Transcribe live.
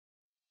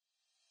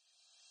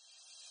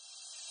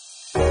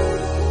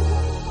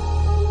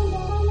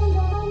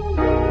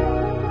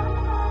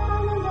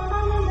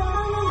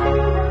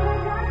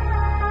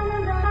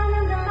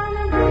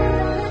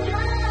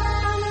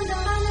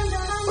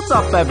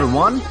What's up,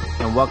 everyone,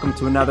 and welcome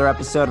to another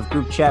episode of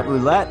Group Chat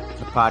Roulette,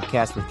 the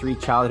podcast where three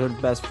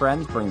childhood best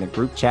friends bring the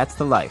group chats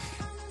to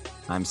life.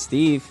 I'm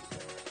Steve.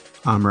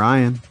 I'm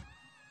Ryan.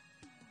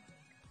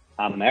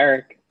 I'm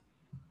Eric.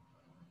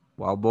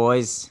 Well,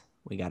 boys,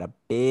 we got a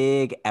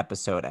big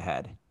episode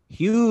ahead.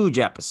 Huge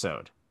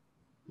episode.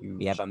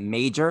 We have a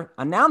major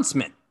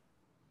announcement.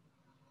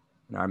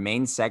 And our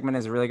main segment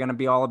is really going to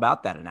be all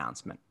about that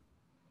announcement.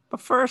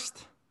 But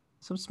first,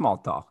 some small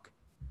talk.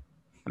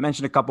 I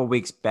mentioned a couple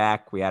weeks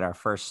back, we had our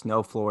first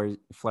snow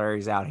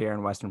flurries out here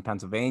in Western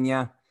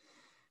Pennsylvania.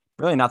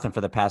 Really nothing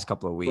for the past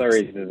couple of weeks.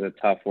 Flurries is a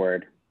tough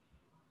word.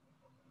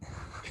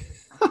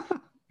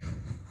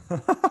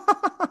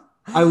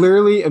 I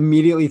literally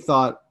immediately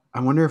thought, I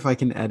wonder if I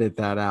can edit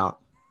that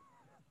out.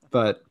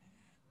 But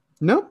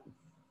nope.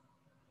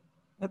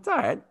 That's all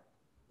right.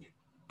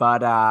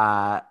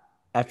 But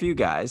F you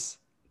guys.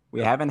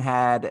 We haven't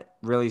had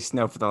really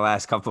snow for the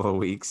last couple of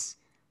weeks.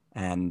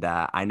 And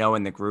I know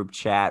in the group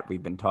chat,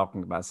 we've been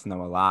talking about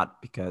snow a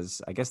lot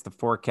because I guess the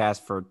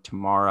forecast for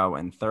tomorrow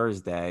and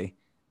Thursday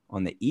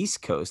on the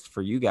East Coast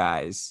for you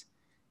guys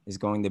is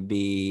going to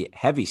be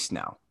heavy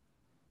snow.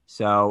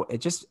 So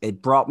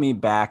it brought me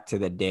back to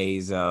the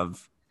days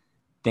of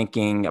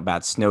thinking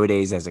about snow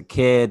days as a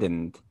kid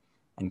and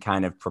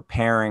kind of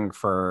preparing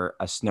for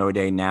a snow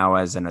day now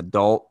as an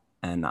adult.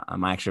 And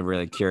I'm actually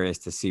really curious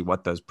to see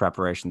what those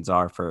preparations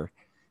are for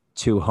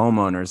two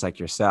homeowners like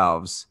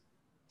yourselves.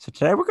 So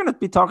today we're going to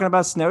be talking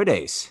about snow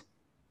days.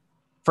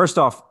 First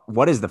off,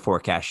 what is the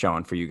forecast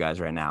showing for you guys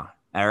right now?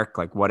 Eric,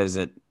 what is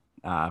it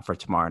for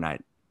tomorrow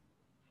night?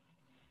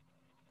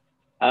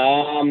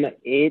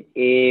 It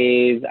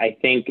is, I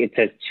think it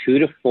says 2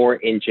 to 4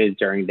 inches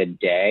during the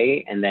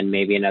day and then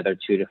maybe another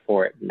 2 to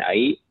 4 at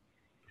night.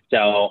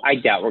 So I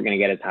doubt we're going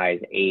to get as high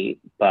as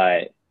 8,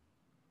 but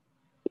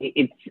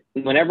it's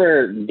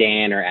whenever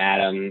Dan or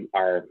Adam,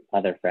 our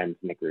other friends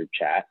in the group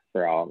chat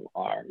for all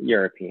our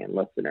European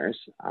listeners,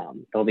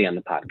 they'll be on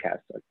the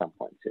podcast at some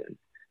point soon.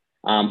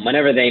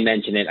 Whenever they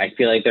mention it, I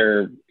feel like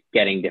they're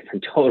getting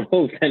different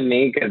totals than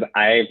me because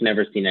I've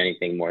never seen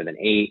anything more than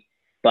 8.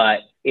 But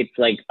it's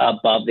like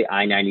above the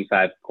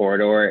I-95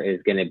 corridor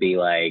is going to be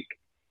like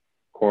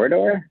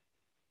corridor.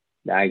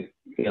 I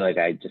feel like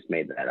I just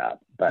made that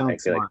up, but I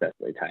feel like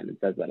Cecily Tynan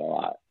says that a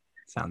lot.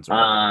 Sounds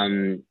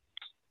right.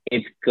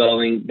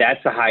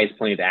 That's the highest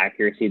point of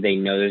accuracy. They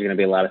know there's going to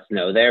be a lot of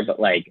snow there, but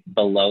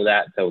below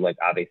that, so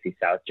obviously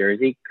South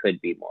Jersey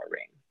could be more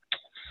rain.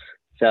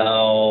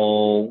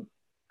 So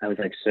I was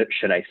like,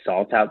 should I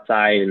salt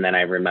outside? And then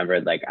I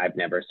remembered I've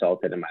never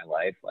salted in my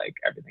life.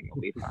 Everything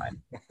will be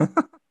fine.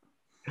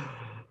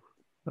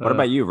 What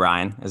about you,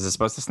 Ryan? Is it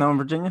supposed to snow in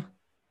Virginia?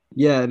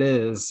 Yeah, it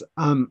is.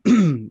 I'm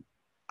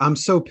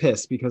so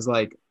pissed because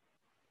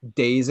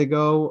days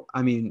ago,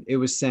 it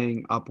was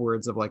saying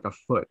upwards of a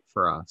foot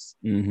for us.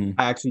 Mm-hmm.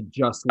 I actually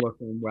just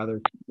looked on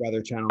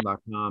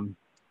weatherchannel.com,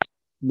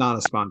 not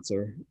a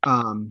sponsor.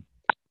 And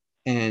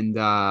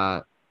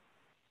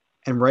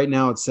right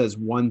now it says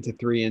 1 to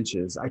 3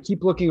 inches. I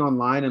keep looking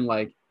online and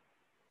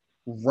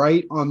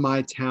right on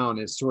my town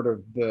is sort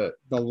of the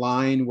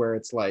line where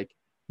it's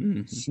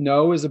mm-hmm.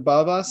 Snow is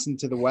above us and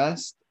to the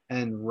west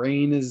and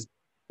rain is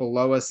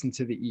below us and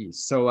to the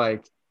east. So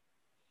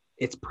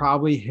it's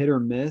probably hit or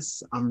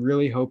miss. I'm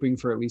really hoping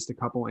for at least a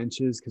couple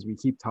inches because we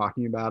keep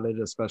talking about it,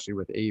 especially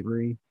with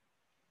Avery.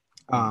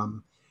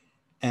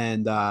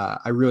 And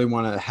I really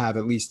want to have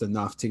at least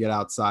enough to get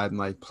outside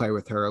and play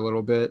with her a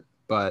little bit.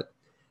 But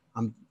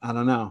I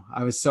don't know.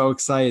 I was so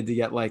excited to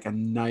get a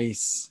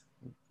nice,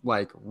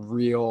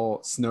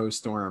 real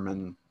snowstorm,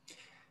 and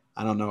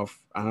I don't know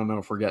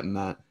if we're getting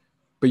that.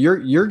 But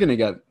you're gonna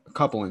get a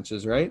couple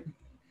inches, right?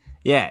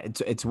 Yeah,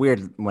 it's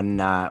weird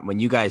when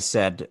you guys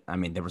said,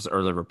 there was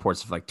early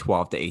reports of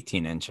 12 to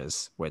 18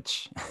 inches,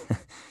 which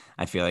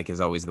I feel like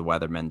is always the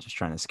weathermen just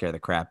trying to scare the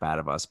crap out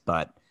of us.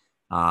 But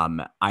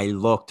I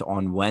looked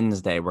on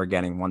Wednesday, we're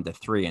getting 1 to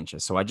 3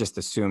 inches. So I just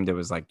assumed it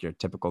was your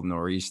typical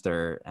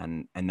nor'easter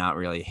and not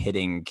really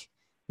hitting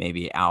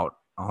maybe out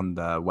on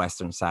the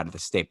western side of the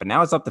state. But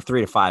now it's up to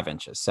 3 to 5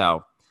 inches.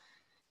 So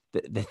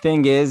the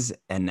thing is,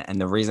 and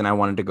the reason I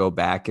wanted to go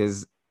back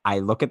is I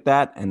look at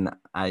that and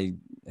I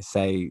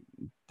say,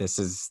 this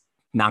is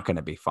not going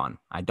to be fun.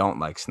 I don't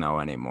like snow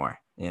anymore.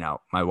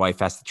 My wife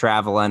has to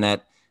travel in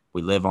it.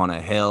 We live on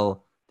a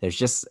hill. There's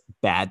just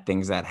bad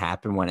things that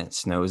happen when it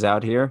snows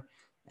out here.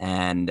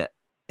 And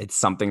it's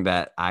something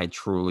that I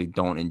truly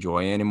don't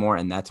enjoy anymore.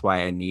 And that's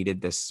why I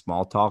needed this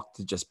small talk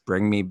to just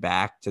bring me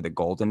back to the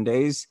golden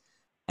days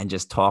and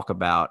just talk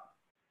about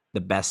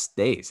the best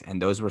days.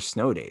 And those were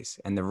snow days.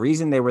 And the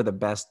reason they were the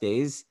best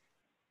days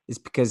is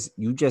because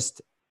you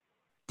just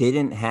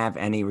didn't have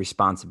any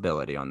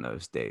responsibility on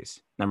those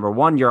days. Number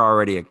one, you're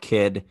already a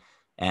kid,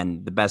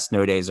 and the best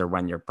snow days are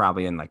when you're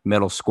probably in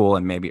middle school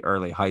and maybe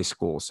early high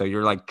school. So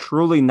you're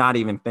truly not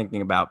even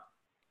thinking about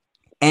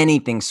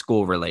anything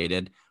school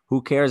related.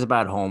 Who cares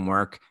about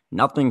homework?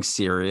 Nothing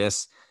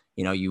serious.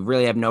 You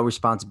really have no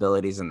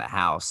responsibilities in the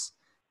house,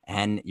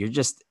 and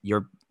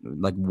you're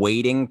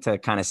waiting to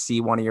kind of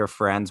see one of your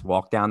friends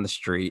walk down the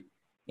street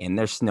in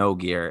their snow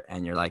gear,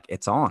 and you're like,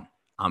 it's on.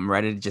 I'm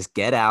ready to just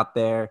get out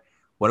there.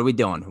 What are we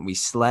doing? Are we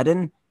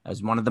sledding?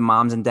 As one of the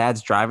moms and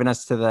dads driving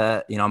us to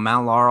the,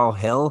 Mount Laurel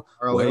Hill.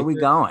 Where are we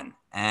going?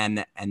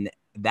 And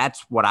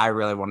that's what I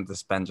really wanted to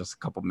spend just a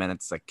couple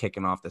minutes like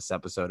kicking off this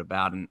episode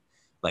about. And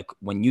like,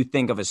 when you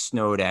think of a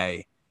snow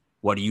day,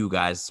 what do you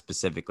guys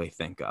specifically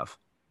think of?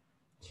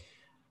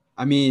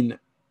 I mean,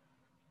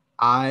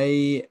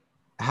 I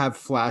have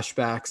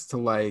flashbacks to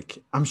like,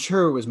 I'm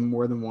sure it was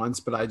more than once,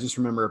 but I just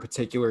remember a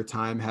particular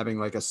time having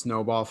like a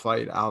snowball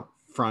fight out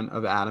front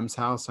of Adam's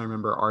house. I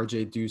remember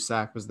RJ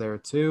Dusack was there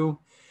too.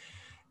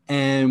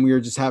 And we were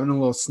just having a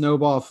little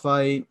snowball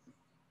fight.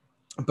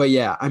 But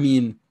yeah, I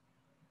mean,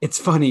 it's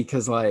funny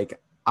because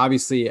like,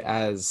 obviously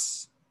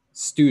as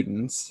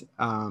students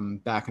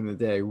back in the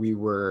day, we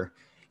were,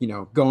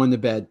 going to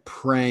bed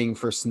praying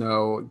for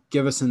snow,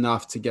 give us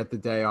enough to get the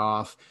day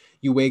off.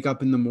 You wake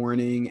up in the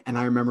morning, and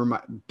I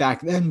remember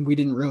back then we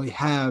didn't really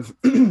have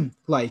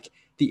like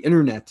the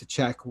internet to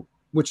check,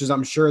 which is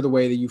I'm sure the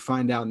way that you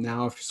find out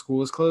now if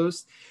school is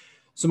closed.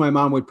 So my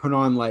mom would put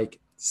on like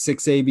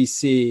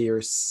 6ABC or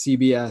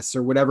CBS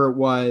or whatever it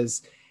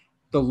was,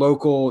 the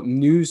local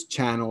news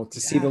channel to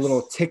see the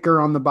little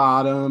ticker on the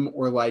bottom,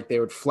 or like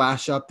they would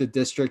flash up the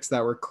districts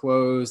that were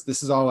closed.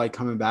 This is all like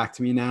coming back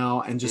to me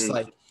now, and just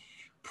like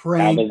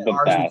praying that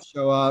ours would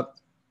show up.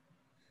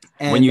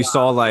 And when you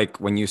saw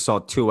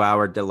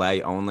 2-hour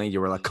delay only, you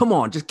were like, come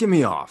on, just get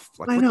me off.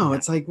 Like, I know.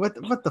 It's like, what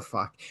the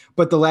fuck?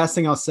 But the last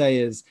thing I'll say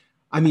is,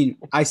 I mean,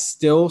 I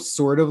still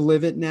sort of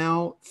live it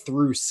now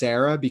through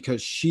Sarah,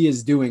 because she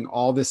is doing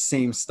all this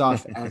same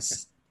stuff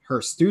as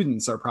her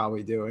students are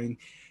probably doing.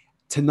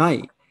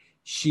 Tonight,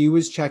 she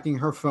was checking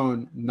her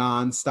phone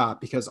nonstop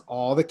because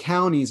all the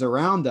counties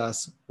around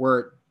us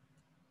were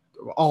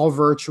all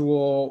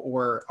virtual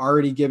or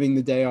already giving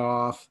the day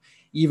off.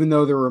 Even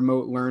though they're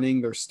remote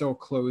learning, they're still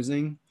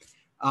closing.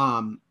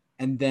 And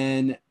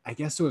then I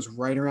guess it was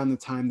right around the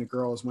time the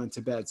girls went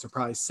to bed. So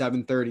probably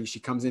 7:30, she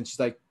comes in, she's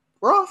like,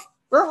 we're off.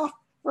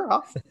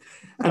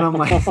 And I'm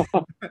like,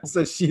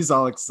 so she's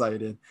all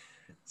excited.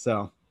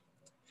 So.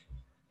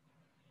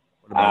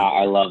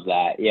 I love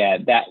that. Yeah,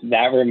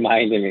 that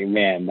reminded me,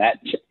 man,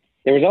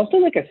 there was also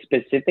like a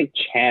specific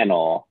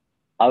channel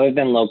other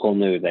than local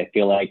news. I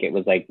feel like it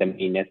was like the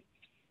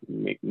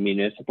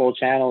municipal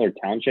channel or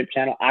township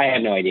channel. I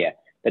have no idea,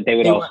 but they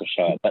would also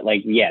show it. But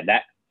like, yeah,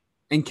 that.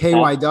 And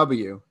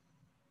KYW.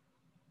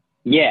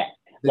 Yeah,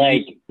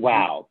 like,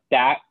 wow,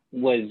 that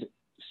was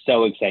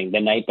so exciting.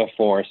 The night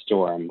before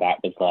Storm, that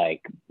was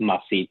like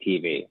must-see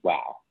TV.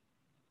 Wow.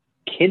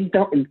 Kids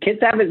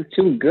have it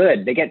too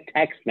good. They get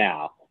text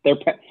now. Their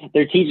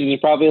teachers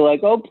are probably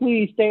like, oh,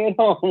 please stay at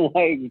home,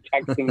 like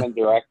texting them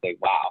directly.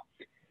 Wow.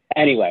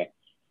 Anyway,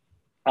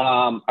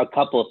 a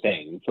couple of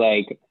things.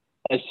 Like,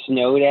 a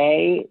snow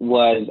day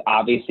was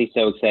obviously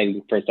so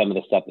exciting for some of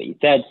the stuff that you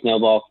said,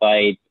 snowball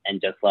fights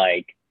and just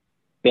like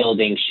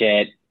building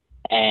shit.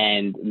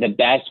 And the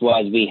best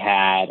was we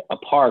had a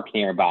park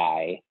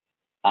nearby,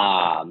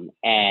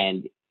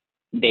 and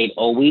they'd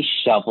always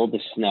shovel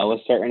the snow a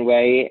certain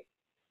way,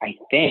 I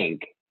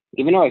think,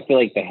 even though I feel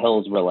like the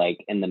hills were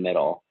like in the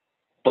middle.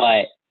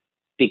 But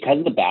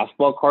because the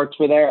basketball courts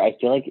were there, I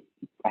feel like,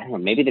 I don't know,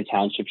 maybe the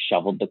township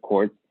shoveled the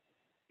courts.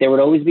 There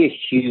would always be a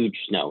huge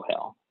snow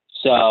hill.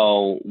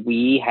 So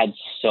we had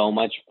so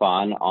much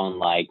fun on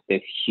like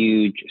this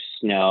huge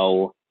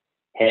snow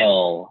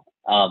hill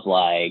of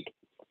like,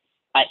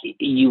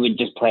 you would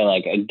just play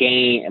like a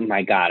game.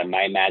 My God,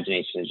 my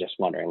imagination is just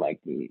wondering, like,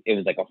 it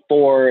was like a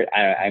fort.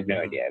 I have no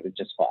idea. It was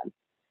just fun.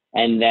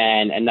 And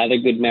then another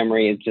good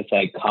memory is just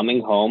like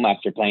coming home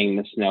after playing in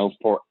the snow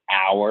for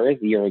hours.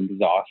 You're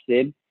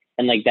exhausted.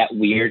 And like that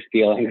weird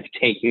feeling of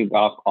taking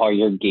off all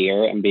your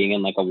gear and being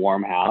in like a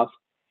warm house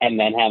and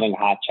then having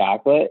hot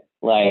chocolate.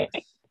 Like,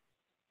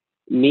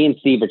 me and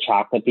Steve are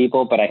chocolate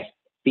people, but I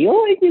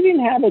feel like we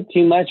didn't have it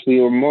too much.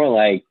 We were more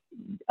like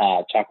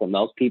chocolate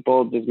milk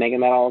people, just making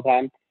that all the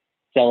time.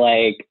 So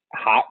like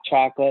hot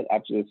chocolate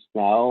after the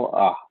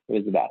snow, it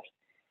was the best.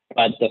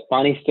 But the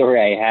funny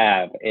story I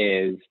have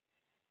is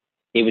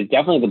it was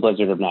definitely the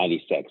blizzard of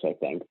 96, I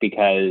think,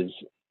 because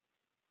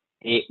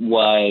it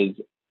was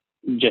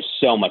just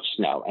so much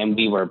snow and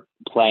we were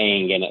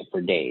playing in it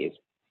for days.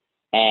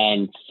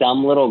 And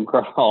some little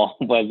girl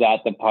was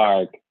at the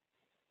park.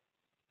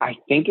 I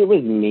think it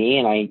was me,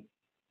 and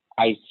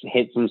I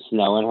hit some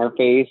snow in her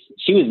face.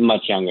 She was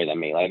much younger than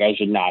me. Like, I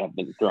should not have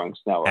been throwing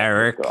snow at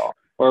Eric. this girl.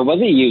 Or was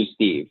it you,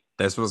 Steve?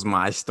 This was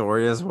my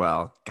story as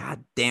well.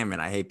 God damn it.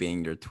 I hate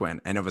being your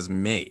twin. And it was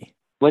me.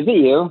 Was it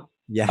you?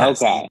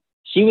 Yes. Okay.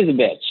 She was a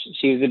bitch.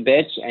 She was a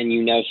bitch, and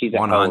you know she's a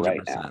hoe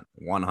right now.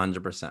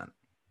 100%.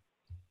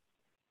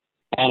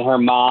 And her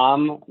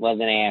mom was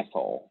an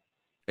asshole.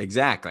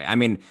 Exactly. I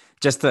mean,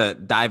 just to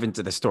dive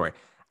into the story,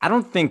 I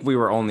don't think we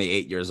were only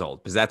 8 years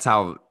old, because that's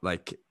how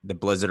like the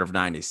blizzard of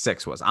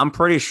 96 was. I'm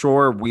pretty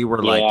sure we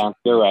were like, yeah,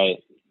 you're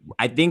right.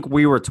 I think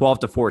we were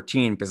 12 to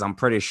 14, because I'm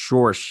pretty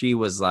sure she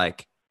was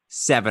like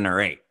 7 or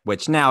 8,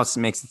 which now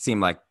makes it seem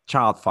like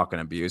child fucking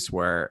abuse,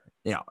 where,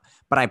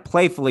 but I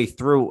playfully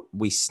threw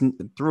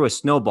a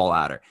snowball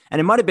at her, and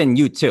it might have been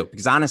you too,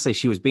 because honestly,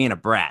 she was being a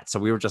brat.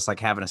 So we were just like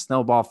having a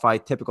snowball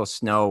fight, typical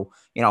snow,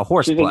 She's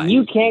horseplay. like,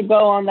 you can't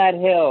go on that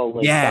hill.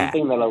 Like Yeah.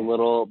 something that a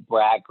little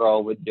brat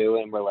girl would do.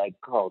 And we're like,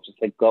 girl,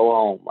 just like go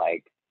home.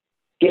 Like,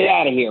 get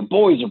out of here.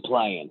 Boys are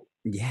playing.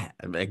 Yeah,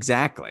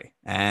 exactly.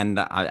 And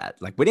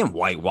we didn't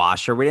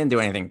whitewash her. We didn't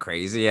do anything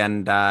crazy.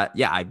 And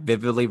I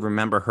vividly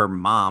remember her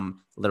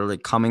mom literally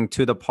coming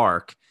to the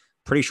park,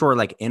 pretty sure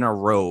like in a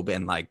robe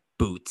and like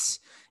boots.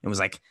 And was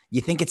like,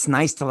 you think it's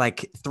nice to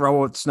like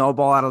throw a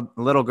snowball at a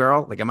little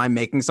girl? Like, am I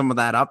making some of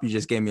that up? You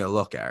just gave me a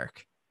look,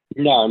 Eric.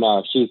 No,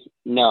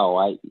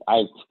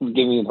 I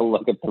giving you the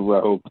look at the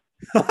robe.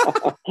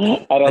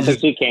 I don't think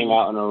she came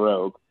out in a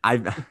robe.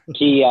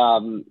 She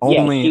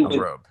only she a was,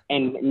 robe.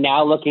 And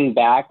now looking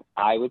back,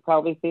 I would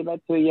probably say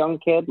that to a young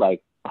kid,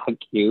 like, fuck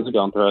you,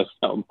 don't throw a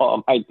snowball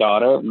at my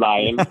daughter.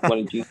 Ryan,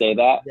 wouldn't you say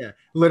that? Yeah,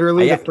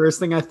 literally the first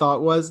thing I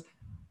thought was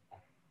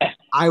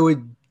I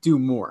would do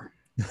more.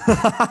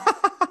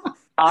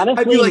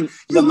 Honestly, I'd be like,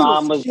 the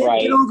mom was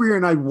right. Get over here,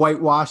 and I'd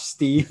whitewash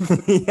Steve.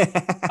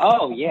 Yeah.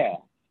 Oh yeah,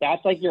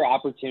 that's like your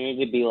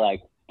opportunity to be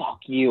like, fuck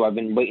you, I've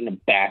been waiting to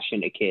bash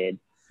into kid.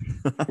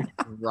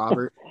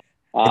 Robert.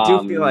 I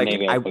do feel like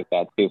maybe I took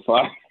that too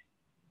far.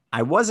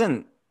 I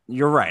wasn't.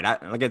 You're right.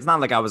 It's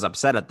not like I was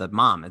upset at the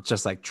mom. It's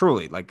just like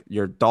truly, like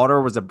your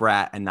daughter was a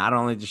brat, and not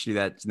only did she do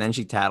that, then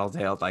she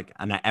tattletaled. Like,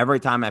 and every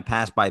time I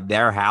passed by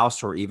their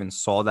house or even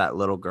saw that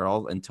little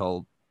girl,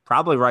 until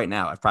probably right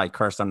now, I probably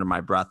cursed under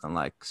my breath and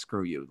like,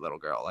 "Screw you, little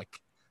girl." Like,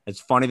 it's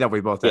funny that we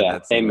both had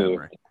that same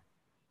memory.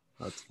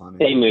 That's funny.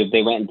 They moved.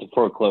 They went into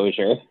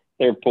foreclosure.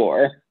 They're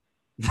poor.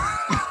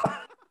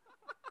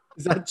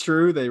 Is that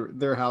true?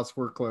 Their house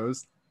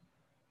foreclosed.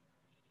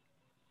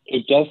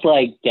 It just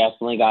like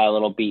definitely got a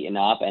little beaten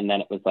up, and then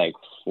it was like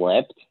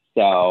flipped.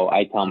 So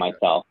I tell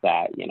myself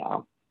that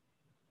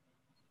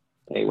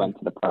they went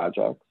to the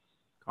project.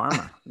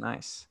 Karma,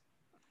 nice.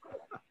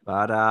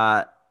 But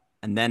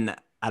and then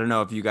I don't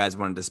know if you guys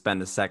wanted to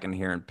spend a second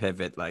here and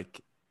pivot, like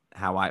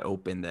how I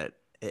opened it.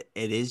 It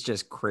is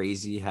just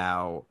crazy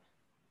how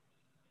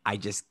I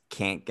just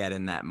can't get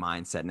in that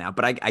mindset now.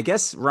 But I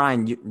guess,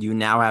 Ryan, you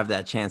now have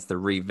that chance to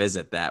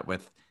revisit that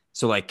with.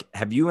 So, like,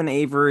 have you and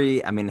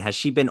Avery, I mean, has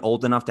she been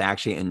old enough to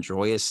actually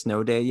enjoy a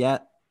snow day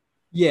yet?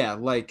 Yeah,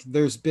 like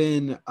there's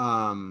been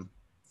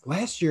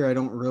last year, I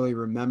don't really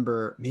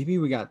remember. Maybe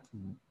we got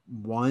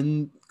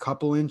one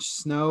couple inch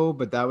snow,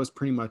 but that was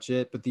pretty much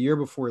it. But the year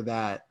before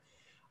that,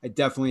 I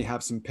definitely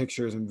have some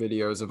pictures and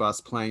videos of us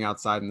playing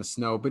outside in the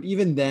snow. But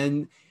even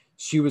then,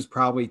 she was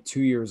probably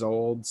 2 years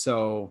old.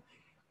 So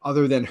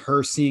other than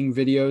her seeing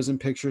videos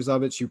and pictures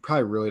of it, she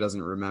probably really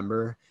doesn't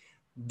remember.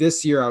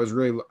 This year,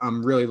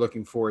 I'm really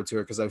looking forward to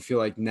it because I feel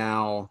like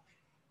now,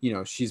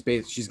 she's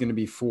going to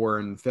be 4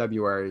 in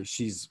February.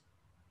 She's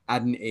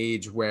at an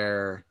age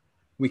where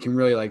we can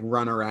really like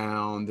run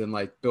around and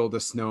like build a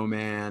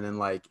snowman, and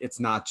like it's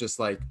not just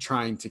like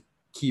trying to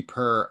keep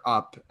her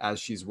up as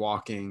she's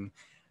walking.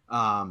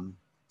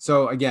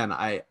 So again,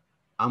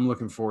 I'm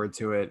looking forward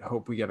to it.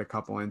 Hope we get a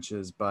couple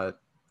inches, but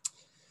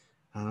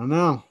I don't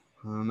know.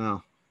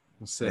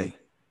 We'll see.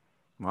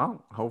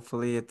 Well,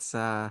 hopefully it's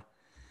a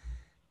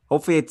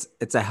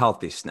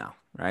healthy snow,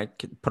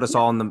 right? Put us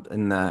all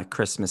in the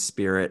Christmas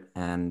spirit,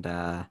 and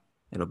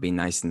it'll be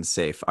nice and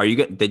safe. Are you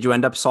good? Did you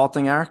end up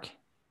salting, Eric?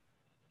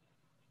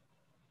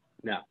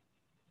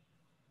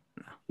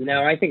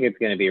 No, I think it's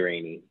going to be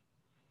rainy.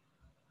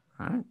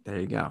 All right, there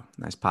you go.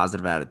 Nice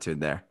positive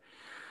attitude there.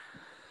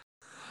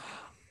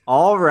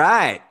 All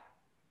right.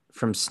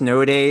 From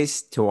snow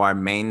days to our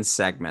main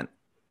segment.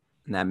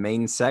 And that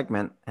main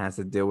segment has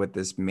to deal with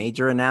this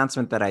major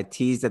announcement that I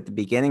teased at the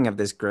beginning of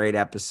this great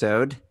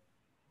episode.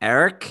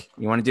 Eric,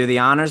 you want to do the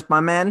honors, my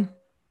man?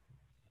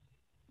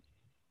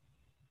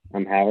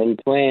 I'm having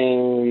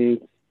twins.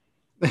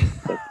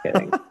 Just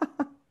kidding.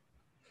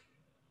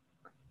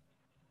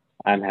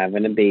 I'm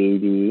having a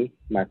baby,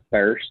 my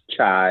first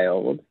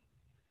child.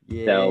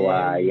 Yeah. So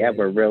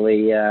we're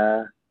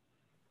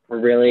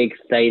really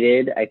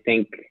excited. I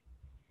think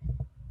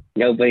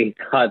nobody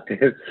thought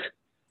this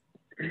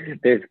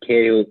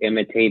kid who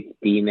imitates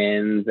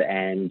demons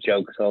and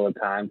jokes all the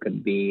time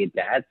could be a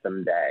dad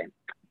someday.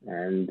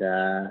 And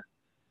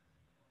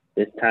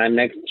this time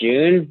next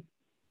June,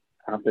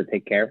 I'll have to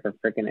take care of a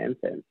freaking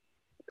infant.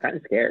 Kind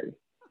of scary,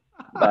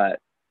 but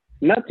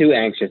I'm not too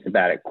anxious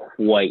about it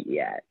quite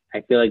yet. I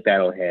feel like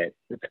that'll hit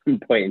at some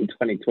point in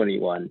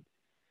 2021.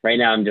 Right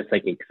now, I'm just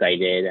like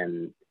excited,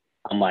 and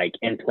I'm like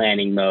in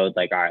planning mode.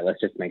 Like, all right,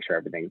 let's just make sure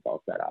everything's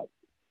all set up.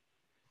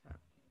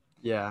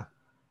 Yeah.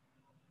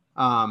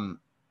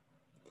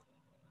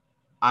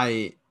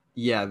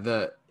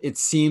 It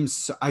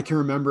seems, I can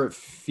remember it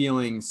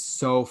feeling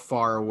so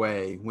far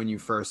away when you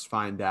first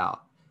find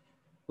out.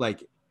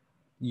 Like,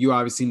 you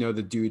obviously know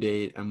the due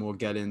date, and we'll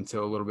get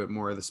into a little bit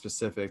more of the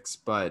specifics,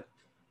 but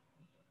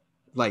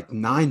like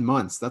 9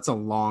 months, that's a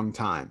long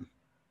time.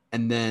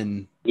 And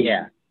then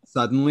yeah,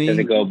 suddenly does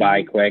it go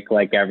by quick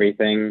like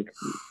everything?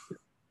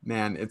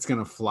 man, it's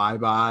gonna fly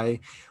by.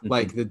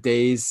 Like Mhm. the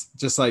days,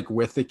 just like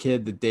with the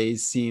kid, the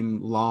days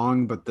seem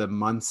long, but the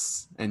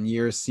months and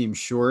years seem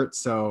short.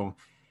 So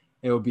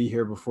it'll be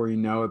here before you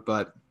know it,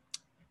 but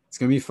it's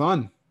gonna be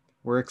fun.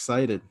 We're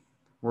excited.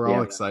 We're all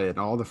Yeah. excited.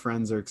 All the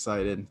friends are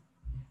excited.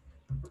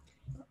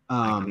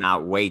 I Um,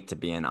 cannot wait to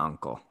be an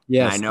uncle. And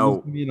yeah, I Steve's know,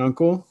 gonna be an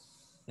uncle.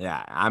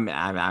 yeah,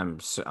 I'm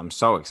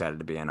so excited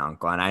to be an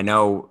uncle. And I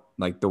know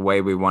like the way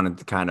we wanted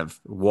to kind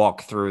of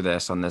walk through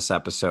this on this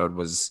episode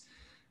was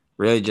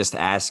really just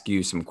ask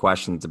you some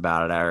questions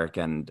about it, Eric.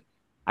 And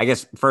I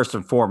guess first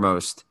and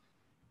foremost,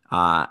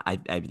 I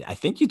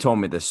think you told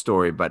me this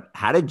story, but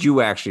how did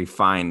you actually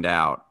find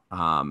out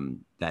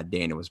that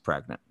Dana was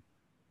pregnant?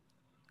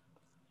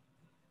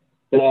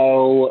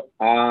 So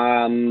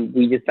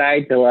we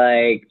decided to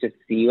like just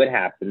see what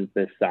happens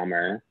this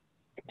summer,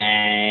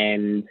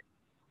 and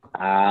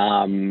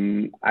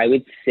I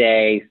would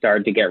say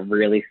started to get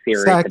really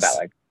serious about Sex.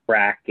 like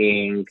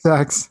tracking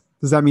Sex.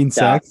 Does that mean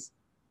stuff. sex?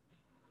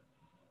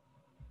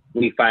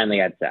 We finally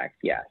had sex,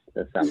 yes,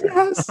 this summer.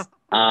 Yes.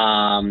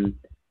 Um,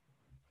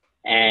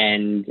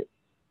 and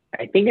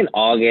I think in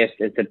August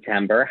and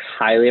September,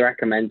 highly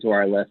recommend to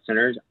our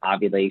listeners,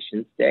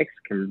 ovulation sticks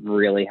can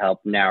really help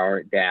narrow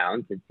it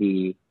down to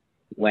see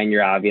when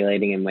you're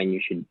ovulating and when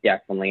you should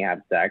definitely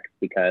have sex,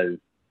 because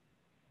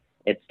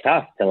it's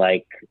tough to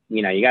like,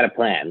 you got to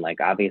plan.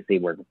 Like obviously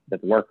we're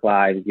with work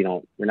lives,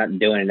 we're not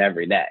doing it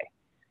every day.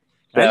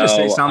 Can I just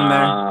say So,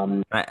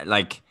 something there?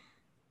 Like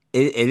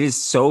it is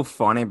so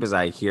funny because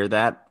I hear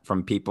that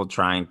from people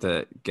trying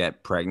to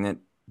get pregnant,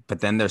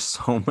 but then there's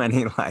so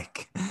many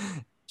like,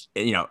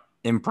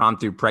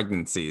 impromptu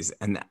pregnancies,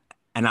 and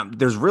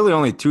there's really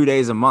only 2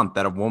 days a month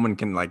that a woman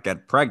can like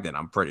get pregnant.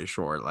 I'm pretty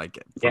sure, like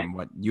yeah. from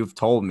what you've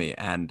told me,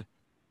 and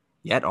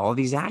yet all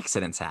these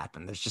accidents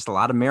happen. There's just a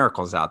lot of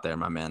miracles out there,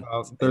 my man.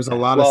 Well, Well, there's a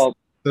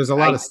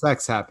lot I of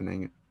sex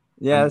happening.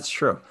 Yeah, And that's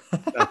true.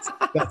 that's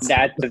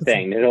the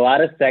thing. There's a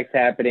lot of sex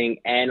happening,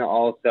 and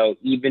also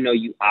even though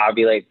you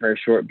ovulate for a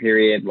short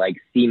period, like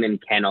semen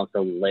can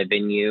also live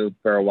in you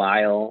for a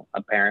while,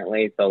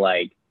 apparently. So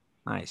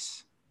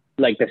Nice.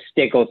 like the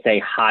stick will say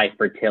high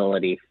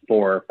fertility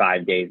 4 or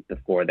 5 days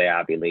before the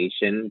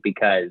ovulation,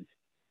 because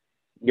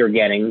you're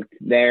getting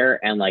there,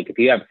 and like if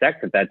you have sex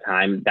at that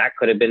time, that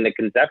could have been the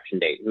conception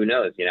date. Who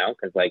knows?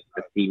 Because like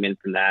the semen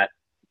from that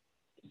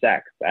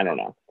sex, I don't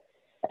know.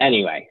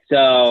 Anyway, Sex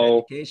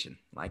so education,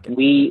 like it.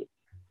 we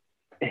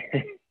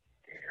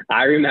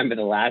I remember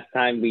the last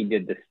time we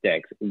did the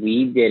sticks,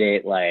 we did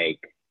it like,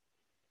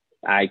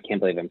 I can't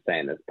believe I'm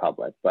saying this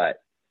public, but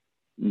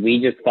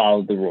we just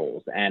followed the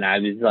rules. And I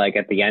was like,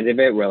 at the end of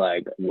it, we're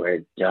like,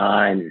 we're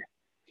done.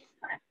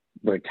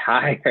 We're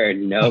tired.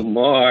 No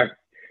more.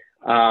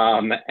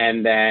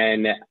 And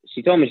then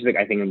she told me, she's like,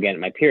 I think I'm getting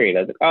my period.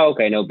 I was like, oh,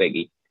 okay, no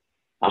biggie.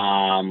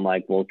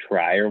 Like we'll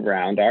try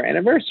around our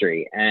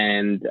anniversary.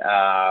 And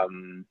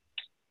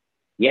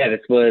yeah,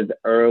 this was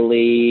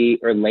early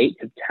or late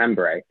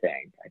September, I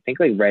think. I think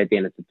like right at the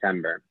end of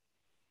September.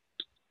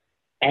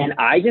 And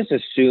I just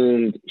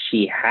assumed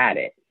she had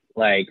it.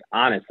 Like,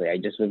 honestly, I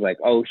just was like,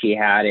 oh, she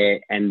had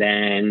it. And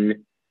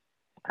then,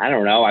 I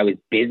don't know, I was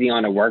busy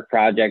on a work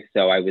project.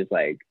 So I was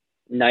like,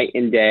 night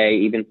and day,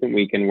 even some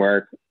weekend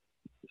work.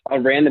 A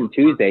random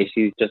Tuesday,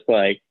 she's just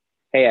like,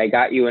 hey, I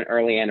got you an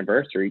early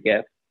anniversary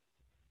gift.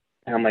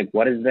 And I'm like,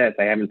 what is this?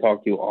 I haven't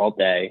talked to you all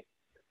day.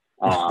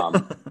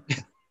 Like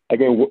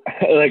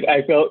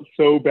I felt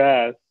so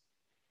bad.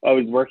 I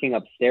was working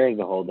upstairs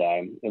the whole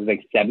day. It was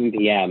like 7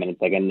 p.m. and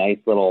it's like a nice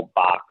little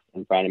box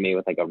in front of me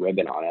with like a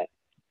ribbon on it.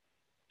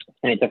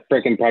 And it's a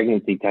freaking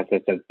pregnancy test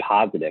that says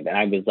positive. And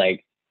I was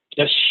like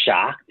just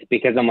shocked,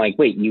 because I'm like,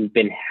 wait, you've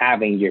been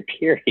having your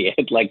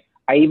period. Like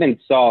I even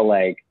saw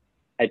like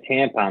a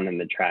tampon in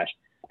the trash.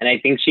 And I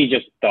think she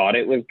just thought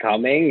it was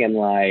coming, and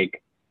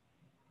like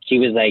she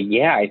was like,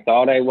 yeah, I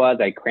thought I was.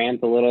 I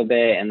cramped a little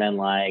bit. And then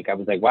like I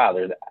was like, wow,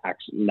 there's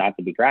actually, not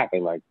to be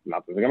graphic, like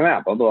nothing's coming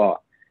out, blah, blah, blah.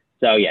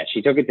 So yeah,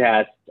 she took a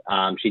test.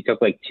 She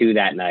took like 2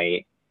 that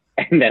night.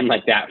 And then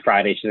like that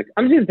Friday, she's like,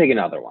 I'm just gonna take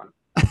another one.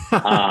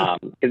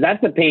 Because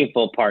that's the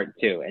painful part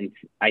too. And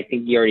I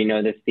think you already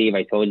know this, Steve.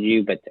 I told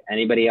you, but to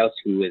anybody else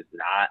who is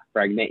not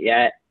pregnant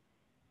yet,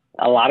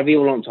 a lot of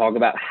people don't talk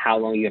about how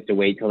long you have to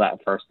wait till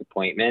that first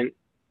appointment.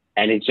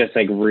 And it's just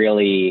like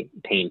really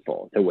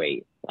painful to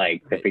wait,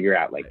 like to figure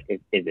out like, is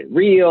it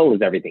real?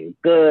 Is everything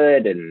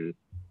good? And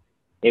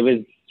it was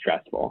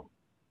stressful.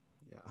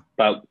 Yeah.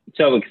 But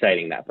so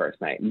exciting that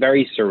first night.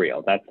 Very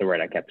surreal. That's the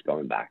word I kept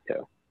going back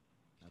to.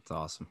 That's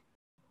awesome.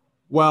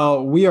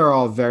 Well, we are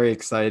all very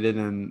excited,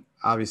 and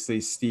obviously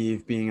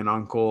Steve being an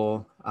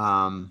uncle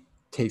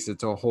takes it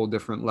to a whole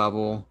different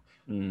level.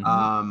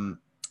 Mm-hmm.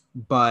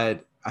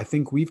 But I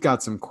think we've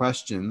got some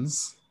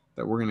questions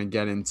that we're going to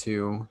get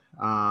into.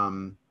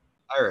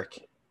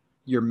 Eric,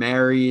 you're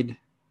married,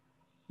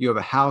 you have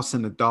a house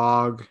and a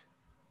dog,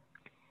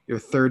 you're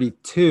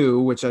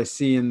 32, which I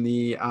see in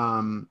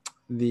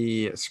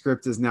the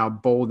script is now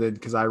bolded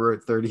because I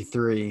wrote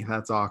 33.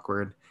 That's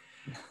awkward.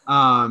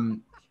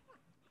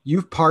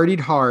 You've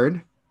partied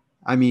hard.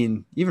 I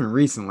mean, even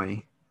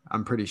recently.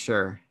 I'm pretty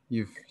sure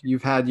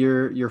you've had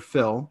your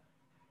fill.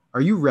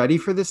 Are you ready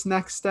for this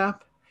next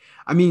step?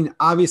 I mean,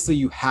 obviously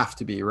you have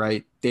to be,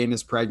 right?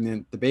 Dana's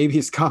pregnant. The baby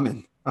is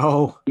coming.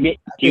 Oh, Do you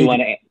baby.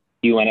 want to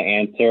do you want to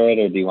answer it,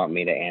 or do you want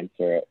me to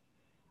answer it?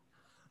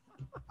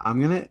 I'm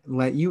going to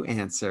let you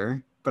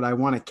answer, but I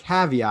want to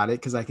caveat it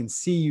because I can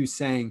see you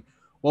saying,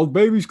 well, the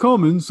baby's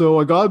coming, so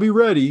I got to be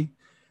ready.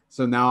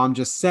 So now I'm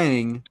just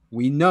saying,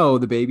 we know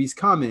the baby's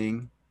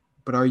coming,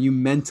 but are you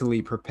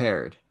mentally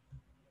prepared?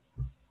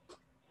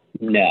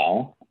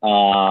 No.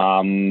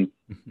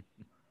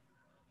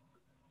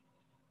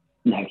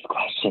 Next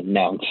question.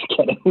 No, I'm just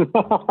kidding.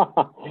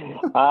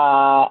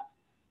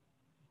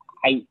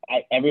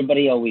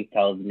 Everybody always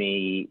tells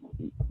me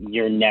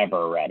you're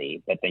never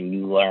ready, but then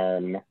you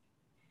learn.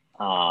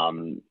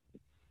 And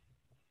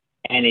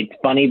it's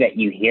funny that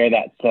you hear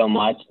that so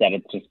much that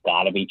it's just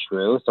got to be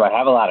true. So I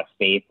have a lot of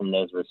faith in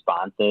those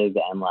responses.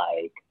 And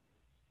like,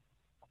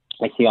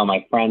 I see all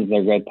my friends,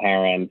 they're good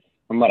parents.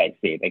 From what I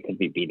see, they could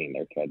be beating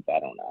their kids. I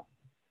don't know.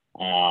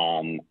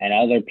 And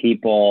other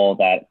people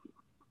that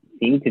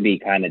seem to be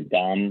kind of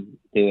dumb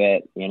do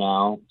it, you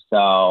know?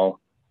 So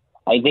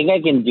I think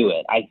I can do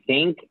it. I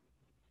think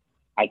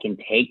I can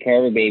take care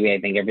of a baby.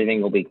 I think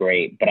everything will be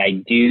great. But I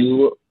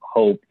do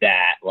hope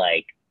that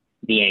like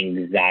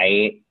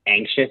the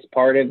anxious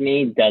part of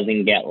me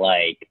doesn't get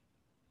like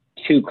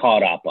too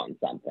caught up on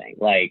something.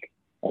 Like,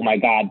 oh my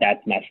God,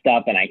 that's messed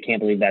up. And I can't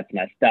believe that's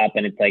messed up.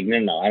 And it's like,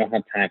 no, I don't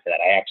have time for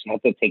that. I actually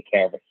have to take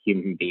care of a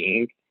human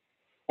being.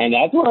 And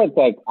that's where it's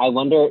like, I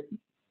wonder,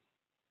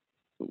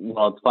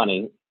 well, it's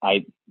funny.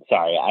 I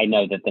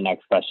know that the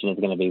next question is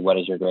going to be, what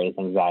is your greatest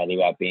anxiety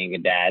about being a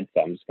dad?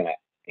 So I'm just going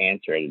to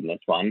answer it in this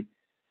one.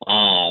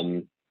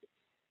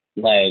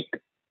 Like,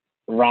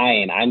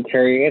 Ryan, I'm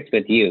curious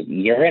with you.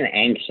 You're an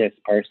anxious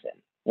person.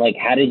 Like,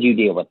 how did you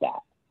deal with that?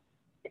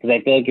 Because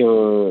I feel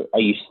like are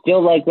you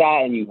still like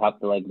that and you have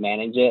to like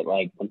manage it?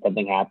 Like when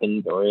something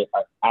happens or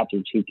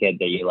after 2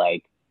 kids, are you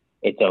like,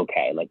 it's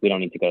okay. Like we don't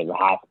need to go to the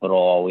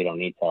hospital. We don't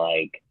need to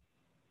like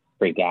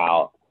freak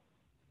out.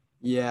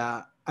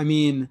 Yeah. I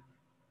mean,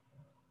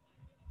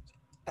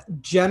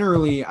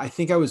 generally, I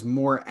think I was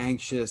more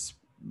anxious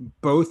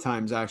both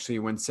times actually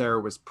when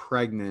Sarah was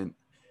pregnant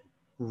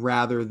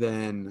rather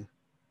than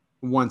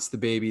once the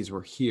babies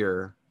were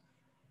here.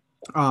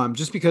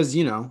 Just because,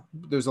 you know,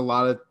 there's a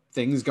lot of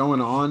things going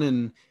on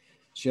and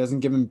she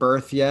hasn't given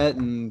birth yet.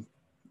 And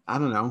I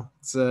don't know,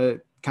 it's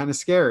kind of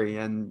scary.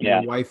 And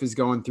Yeah. your wife is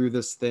going through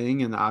this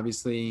thing. And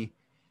obviously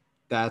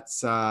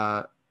that's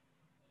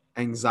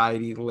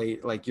anxiety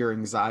late, like your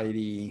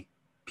anxiety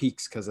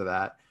peaks because of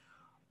that.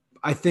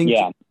 I think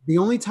the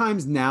only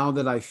times now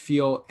that I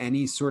feel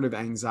any sort of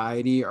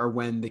anxiety are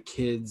when the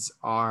kids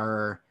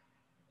have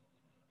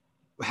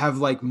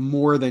like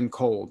more than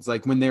colds,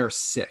 like when they're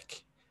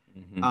sick.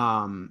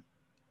 Mm-hmm.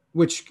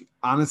 Which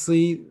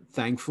honestly,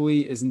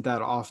 thankfully, isn't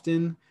that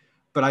often.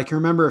 But I can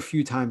remember a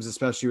few times,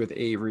 especially with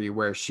Avery,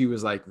 where she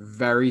was like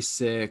very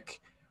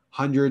sick,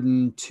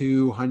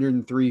 102,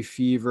 103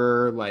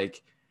 fever,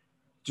 like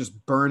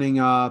just burning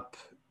up.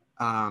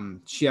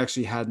 She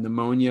actually had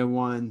pneumonia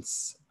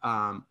once.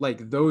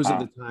 Like those are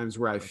the times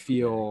where I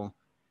feel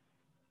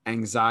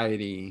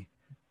anxiety.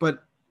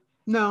 But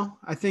no,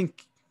 I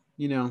think,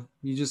 you know,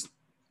 you just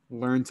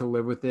learn to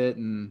live with it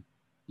and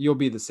you'll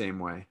be the same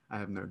way. I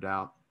have no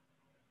doubt.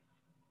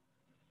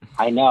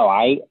 I know.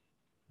 I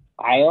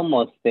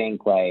almost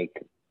think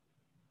like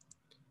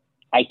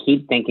I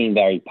keep thinking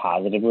very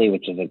positively,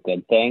 which is a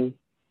good thing,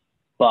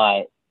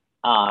 but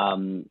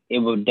it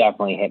would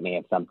definitely hit me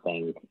if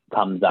something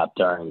comes up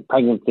during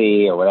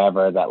pregnancy or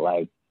whatever that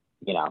like,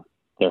 you know,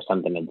 there's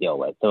something to deal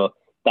with. So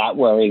that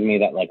worries me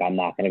that like I'm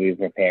not going to be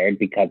prepared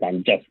because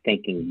I'm just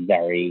thinking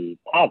very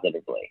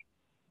positively.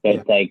 So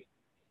it's like,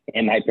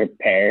 am I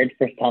prepared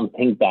for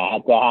something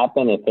bad to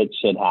happen if it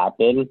should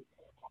happen?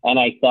 And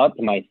I thought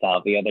to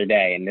myself the other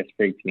day, and this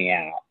freaked me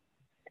out,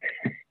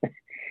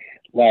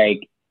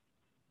 like,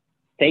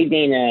 say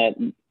Dana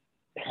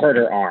hurt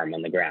her arm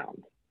on the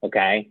ground,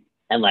 okay?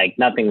 And like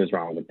nothing was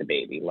wrong with the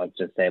baby. Let's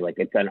just say like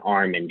it's an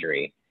arm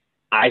injury.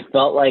 I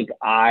felt like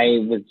I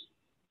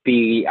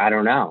I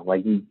don't know,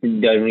 like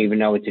don't even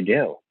know what to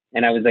do.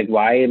 And I was like,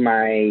 why am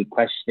I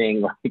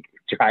questioning like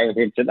driving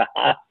her to the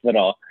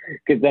hospital?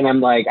 Because then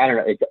I'm like, I don't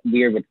know, it's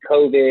weird with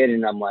COVID.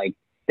 And I'm like,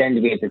 then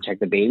do we have to check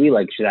the baby?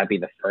 Like, should that be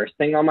the first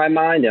thing on my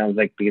mind? And I was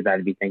like, because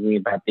I'd be thinking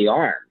about the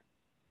arm.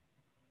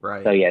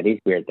 Right. So yeah, these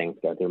weird things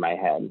go through my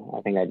head.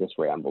 I think I just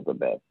rambled a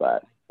bit,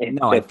 but it's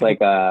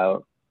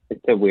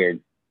it's a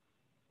weird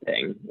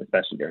thing,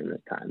 especially during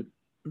this time.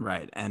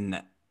 Right.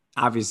 And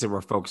obviously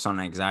we're focused on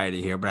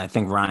anxiety here, but I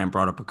think Ryan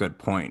brought up a good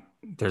point.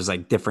 There's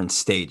like different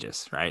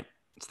stages, right?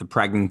 It's the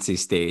pregnancy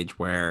stage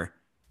where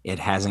it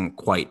hasn't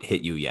quite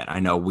hit you yet. I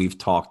know we've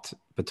talked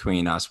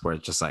between us where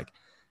it's just like,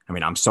 I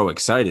mean, I'm so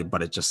excited,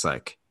 but it's just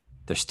like,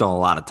 there's still a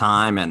lot of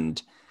time.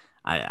 And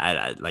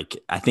I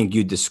think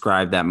you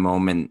described that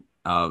moment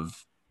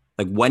of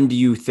like, when do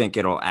you think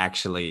it'll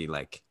actually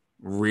like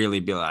really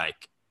be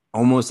like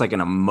almost like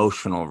an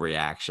emotional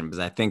reaction? Because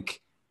I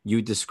think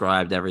you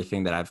described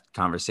everything that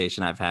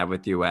I've had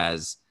with you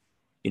as,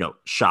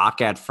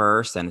 shock at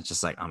first. And it's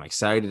just like, I'm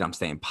excited. I'm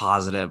staying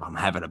positive. I'm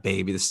having a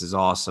baby. This is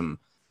awesome.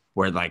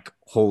 Where like,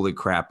 holy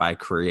crap, I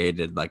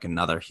created like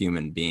another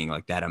human being,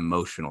 like that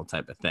emotional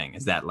type of thing.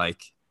 Is that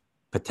like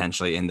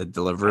potentially in the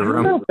delivery I don't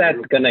room? know if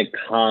that's gonna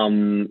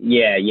come.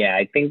 Yeah, yeah.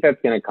 I think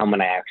that's gonna come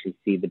when I actually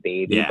see the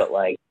baby. Yeah. But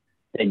like,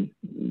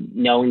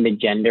 knowing the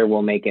gender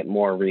will make it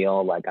more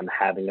real. Like, I'm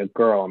having a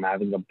girl. I'm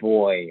having a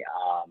boy.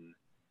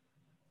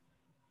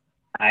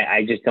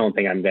 I just don't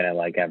think I'm gonna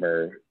like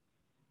ever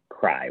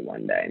cry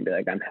one day and be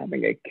like, I'm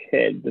having a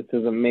kid. This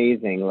is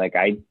amazing. Like,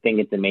 I think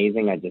it's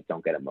amazing. I just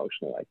don't get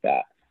emotional like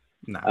that.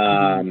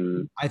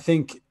 No. I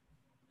think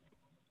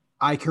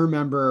I can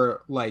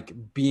remember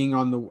like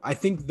being I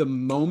think the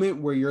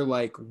moment where you're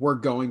like, we're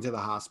going to the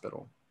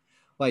hospital,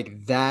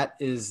 like that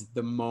is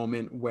the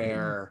moment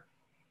where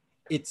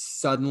it's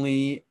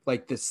suddenly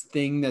like this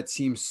thing that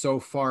seems so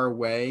far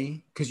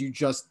away because you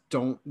just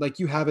don't like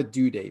you have a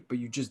due date, but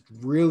you just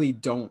really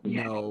don't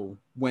know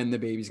when the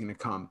baby's going to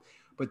come.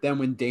 But then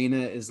when Dana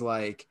is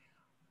like,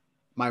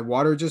 my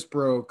water just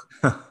broke,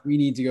 we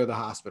need to go to the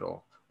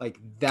hospital. Like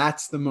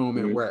that's the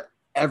moment where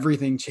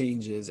everything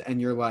changes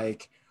and you're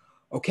like,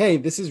 okay,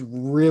 this is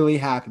really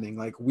happening.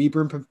 Like we've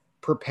been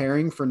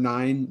preparing for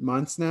 9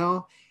 months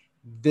now.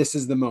 This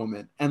is the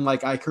moment. And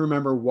like, I can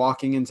remember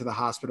walking into the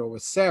hospital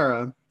with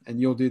Sarah, and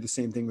you'll do the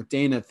same thing with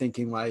Dana,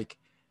 thinking like,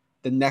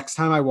 the next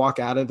time I walk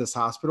out of this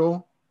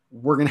hospital,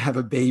 we're going to have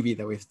a baby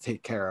that we have to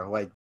take care of.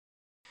 Like,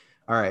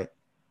 all right.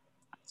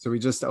 So we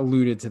just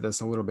alluded to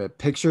this a little bit.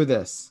 Picture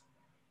this.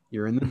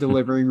 You're in the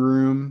delivering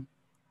room.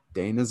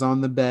 Dana's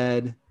on the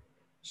bed.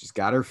 She's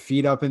got her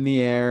feet up in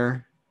the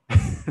air.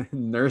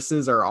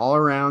 Nurses are all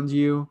around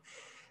you.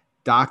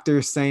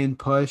 Doctors saying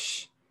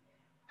push.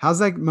 How's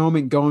that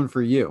moment going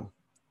for you?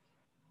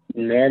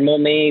 Normal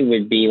me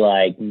would be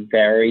like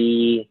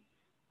very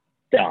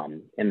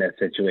dumb in this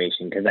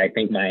situation because I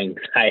think my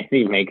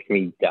anxiety makes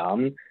me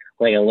dumb,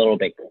 like a little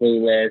bit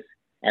clueless.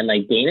 And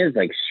like Dana's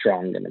like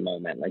strong in the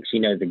moment. Like she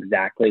knows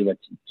exactly what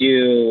to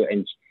do.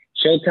 And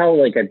she'll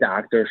tell like a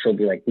doctor, she'll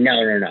be like, no,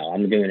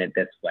 I'm doing it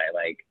this way.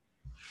 Like,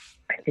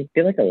 I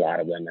feel like a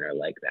lot of women are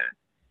like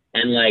that.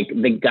 And like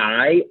the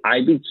guy,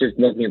 I'd be just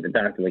looking at the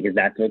doctor, like, is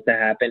that supposed to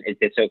happen? Is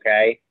this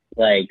okay?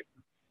 Like,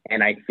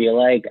 and I feel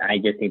like I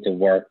just need to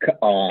work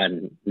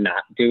on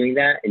not doing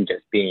that and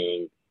just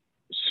being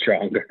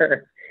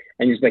stronger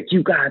and just like,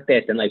 you got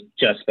this. And like,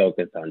 just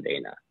focus on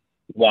Dana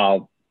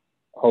while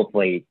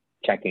hopefully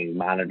checking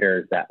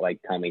monitors that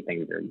like tell me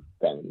things are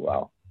going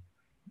well.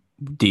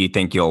 Do you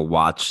think you'll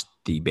watch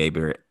the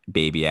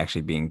baby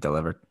actually being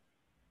delivered?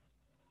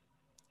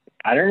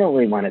 I don't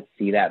really want to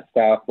see that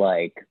stuff.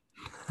 Like,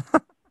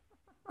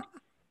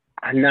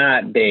 I'm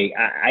not big.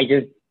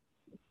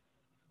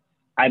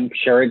 I'm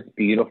sure it's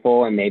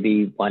beautiful and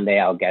maybe one day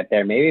I'll get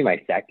there. Maybe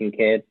my second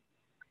kid.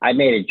 I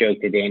made a joke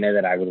to Dana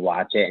that I would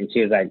watch it and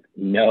she was like,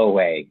 no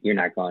way, you're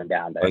not going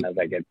down there. And I was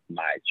like, it's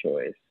my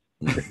choice.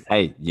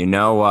 Hey,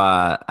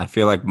 I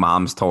feel like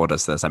mom's told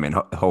us this. I mean,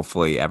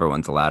 hopefully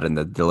everyone's allowed in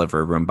the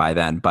delivery room by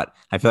then, but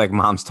I feel like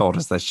mom's told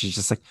us that she's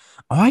just like,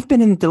 oh, I've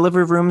been in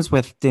delivery rooms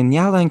with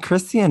Daniela and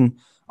Christian.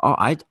 Oh,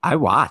 I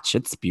watch.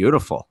 It's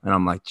beautiful. And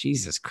I'm like,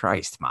 Jesus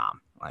Christ,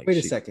 mom. Like, wait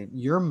a second.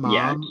 Your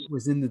mom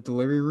was in the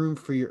delivery room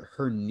for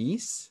her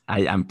niece?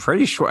 I'm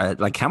pretty sure.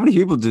 Like, how many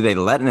people do they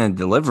let in a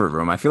delivery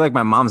room? I feel like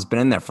my mom's been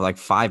in there for like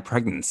 5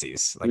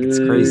 pregnancies. Like, it's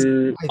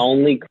crazy.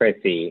 Only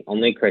Chrissy.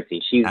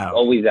 She's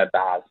always at the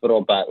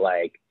hospital, but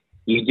like,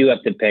 you do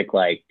have to pick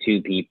like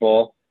 2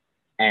 people.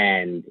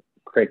 And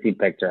Chrissy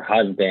picked her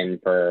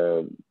husband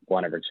for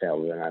one of her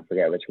children. I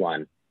forget which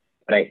one.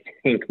 But I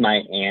think my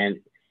aunt,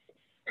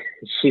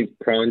 she's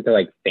prone to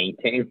like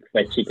fainting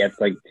when she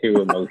gets like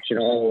too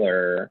emotional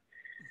or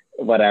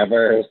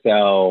whatever.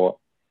 So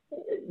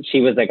she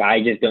was like,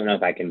 I just don't know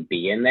if I can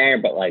be in there.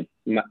 But like,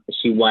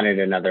 she wanted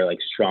another like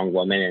strong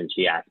woman, and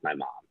she asked my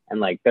mom, and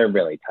like they're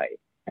really tight.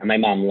 And my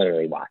mom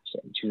literally watched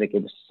it. She was like,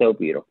 it was so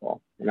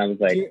beautiful. And I was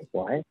like,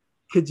 what?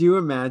 Could you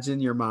imagine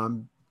your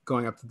mom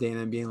going up to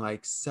Dana and being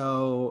like,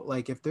 so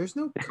like, if there's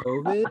no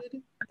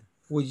COVID,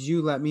 would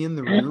you let me in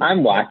the room?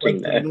 I'm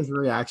watching this. Dana's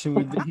reaction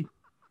would be.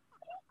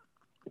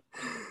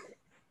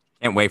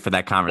 Can't wait for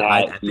that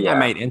conversation. I think I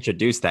might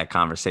introduce that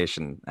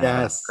conversation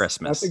at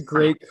Christmas. That's a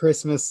great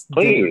Christmas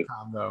dinner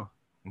combo.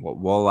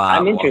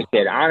 I'm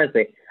interested,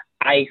 honestly.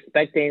 I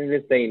expect Dana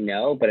to say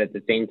no, but at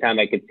the same time,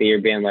 I could see her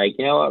being like,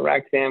 you know what,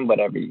 Roxanne,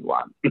 whatever you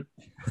want.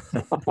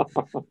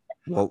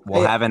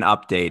 We'll have an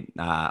update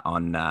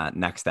on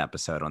next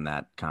episode on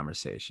that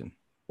conversation.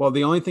 Well,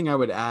 the only thing I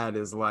would add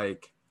is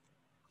like,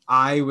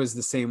 I was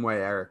the same way,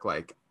 Eric.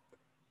 Like,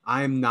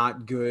 I'm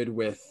not good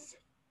with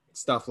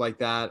stuff like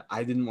that.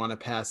 I didn't want to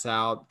pass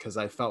out because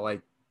I felt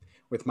like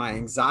with my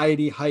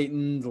anxiety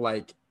heightened,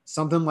 like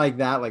something like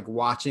that, like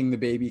watching the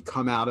baby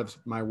come out of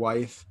my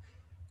wife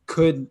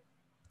could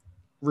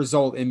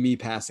result in me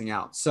passing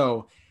out.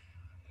 So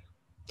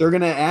they're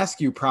going to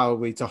ask you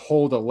probably to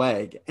hold a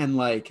leg, and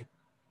like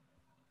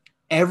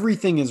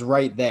everything is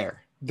right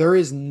there. There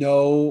is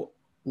no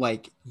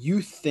like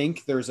you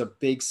think there's a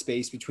big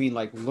space between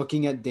like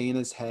looking at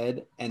Dana's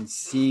head and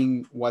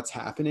seeing what's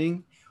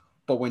happening.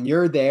 But when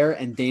you're there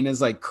and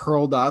Dana's like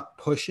curled up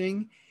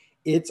pushing,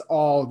 it's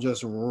all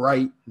just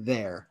right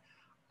there.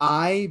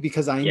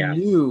 Because I Yeah.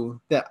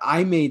 knew that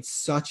I made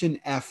such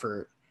an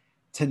effort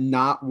to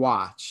not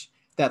watch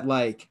that,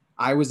 like,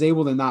 I was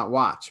able to not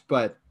watch,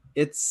 but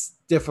it's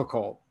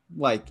difficult.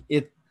 Like,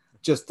 it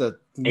just a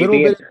little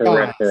Maybe a bit of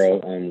guys.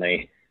 peripheral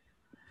only.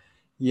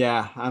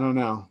 Yeah, I don't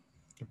know.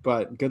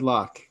 But good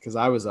luck, because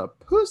I was a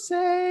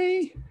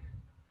pussy.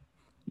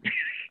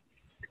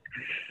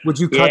 Would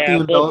you cut the Yeah,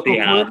 we'll umbilical see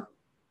cord? how.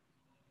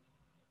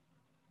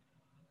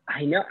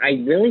 I know.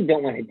 I really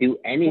don't want to do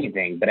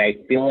anything, but I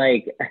feel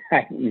like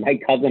my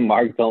cousin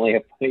Mark told me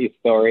a funny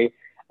story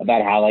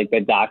about how like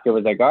the doctor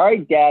was like, "All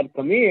right, Dad,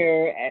 come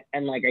here,"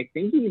 and like I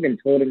think he even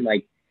told him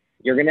like,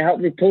 "You're gonna help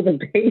me pull the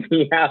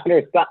baby out,"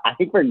 or something.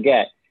 I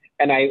forget.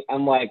 And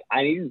I'm like,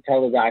 I need to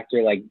tell the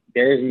doctor like,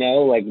 there's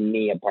no like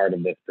me a part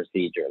of this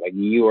procedure. Like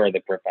you are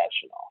the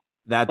professional.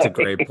 That's a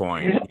great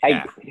point. I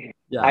Yeah.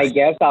 Yeah. I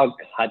guess I'll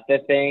cut the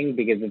thing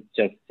because it's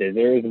just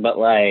scissors, but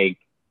like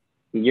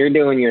you're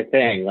doing your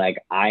thing. Like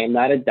I am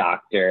not a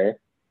doctor.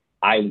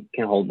 I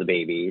can hold the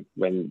baby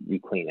when you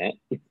clean it.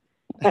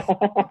 I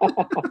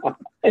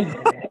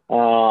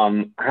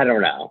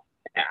don't know.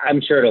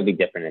 I'm sure it'll be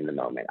different in the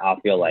moment.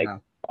 I'll feel like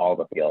all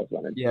the feels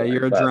when it's Yeah,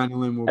 your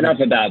adrenaline will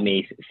enough about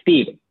me.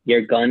 Steve,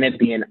 you're gonna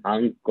be an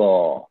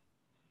uncle.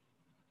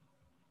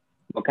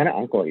 What kind of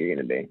uncle are you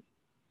gonna be?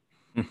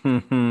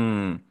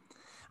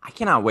 I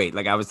cannot wait.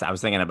 Like I was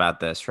thinking about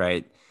this,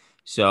 right?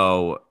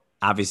 So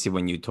obviously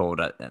when you told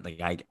us,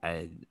 like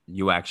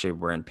you actually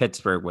were in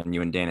Pittsburgh when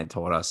you and Dana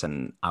told us,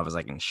 and I was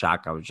like in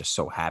shock. I was just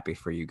so happy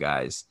for you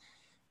guys.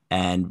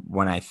 And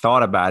when I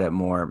thought about it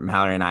more,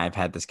 Mallory and I have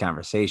had this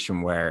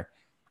conversation where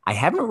I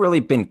haven't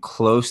really been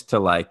close to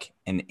like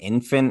an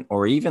infant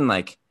or even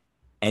like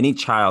any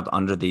child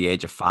under the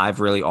age of 5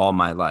 really all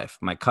my life.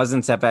 My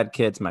cousins have had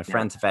kids, my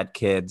friends have had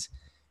kids,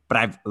 but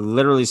I've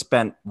literally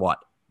spent what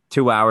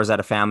 2 hours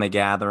at a family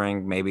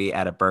gathering, maybe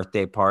at a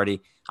birthday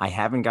party. I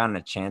haven't gotten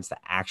a chance to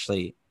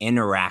actually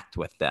interact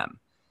with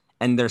them.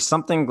 And there's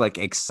something like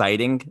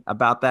exciting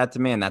about that to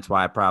me. And that's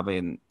why I probably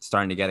am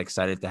starting to get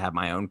excited to have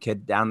my own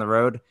kid down the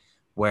road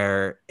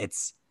where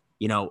it's,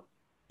 you know,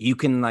 you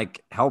can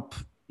like help,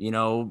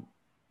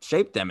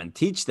 shape them and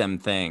teach them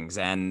things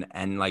and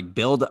like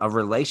build a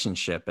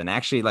relationship and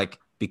actually like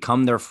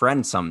become their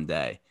friend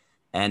someday.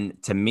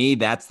 And to me,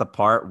 that's the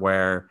part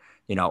where,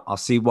 I'll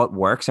see what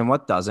works and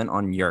what doesn't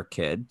on your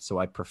kid. So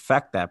I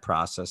perfect that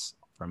process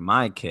for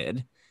my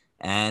kid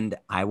and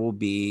I will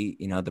be,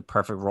 the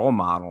perfect role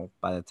model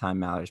by the time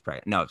Mallory's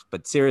pregnant. No,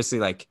 but seriously,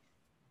 like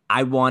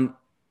I want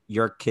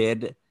your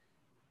kid,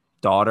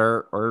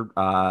 daughter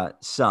or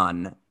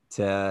son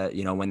to,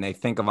 when they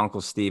think of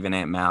Uncle Steve and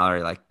Aunt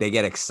Mallory, like they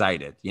get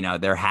excited,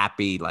 they're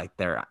happy, like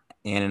their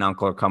aunt and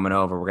uncle are coming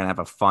over. We're going to have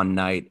a fun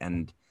night.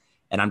 And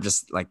I'm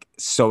just like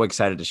so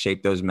excited to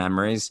shape those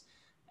memories.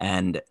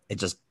 And it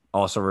just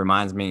also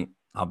reminds me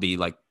I'll be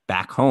like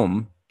back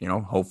home,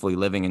 hopefully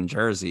living in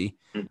Jersey,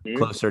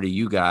 closer to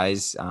you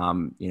guys,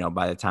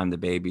 by the time the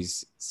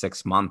baby's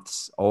 6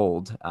 months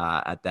old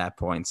at that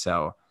point.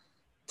 So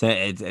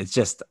it's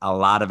just a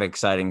lot of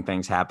exciting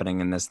things happening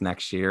in this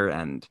next year.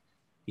 And,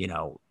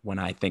 when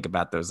I think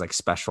about those like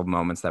special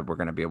moments that we're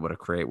going to be able to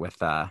create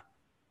with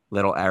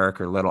little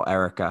Eric or little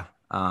Erica,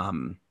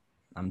 I'm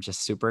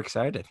just super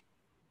excited.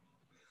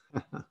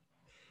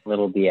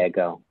 Little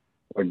Diego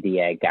or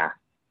Diega.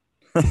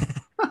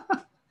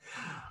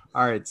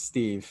 All right,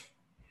 Steve.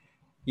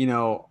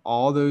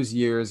 All those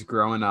years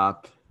growing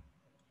up,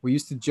 we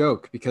used to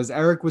joke because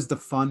Eric was the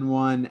fun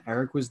one.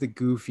 Eric was the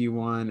goofy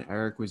one.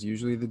 Eric was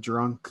usually the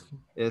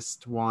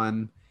drunkest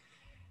one.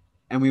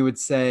 And we would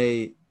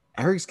say,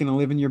 Eric's going to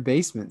live in your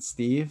basement,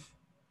 Steve.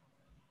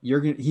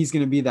 He's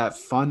going to be that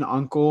fun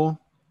uncle,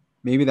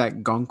 maybe that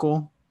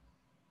gunkle.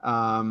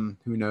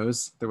 Who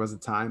knows? There was a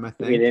time, I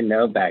think. We didn't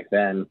know back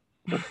then.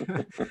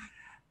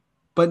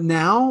 But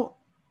now,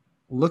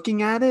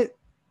 looking at it,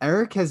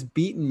 Eric has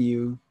beaten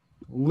you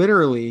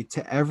literally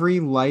to every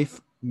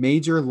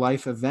major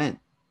life event.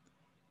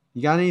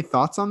 You got any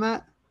thoughts on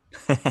that?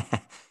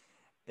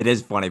 It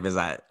is funny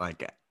because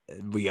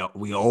we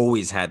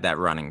always had that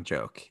running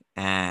joke,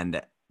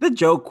 and the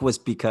joke was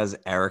because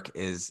Eric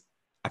is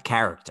a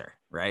character,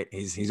 right?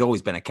 He's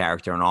always been a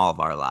character in all of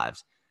our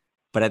lives,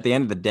 but at the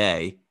end of the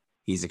day,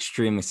 he's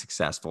extremely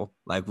successful.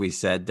 Like we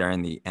said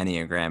during the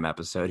Enneagram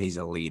episode, he's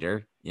a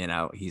leader.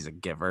 He's a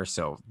giver.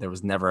 So there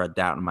was never a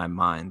doubt in my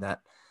mind that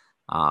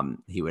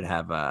he would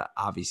have a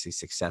obviously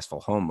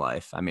successful home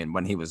life. I mean,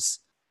 when he was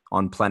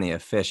on Plenty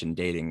of Fish and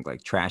dating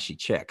like trashy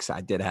chicks,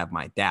 I did have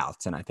my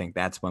doubts, and I think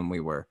that's when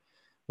we're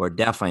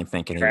definitely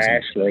thinking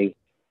Trashly,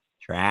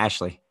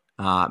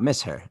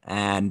 miss her,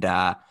 and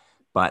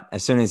but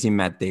as soon as he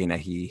met Dana,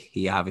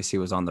 he obviously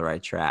was on the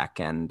right track,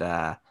 and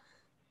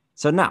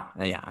so no,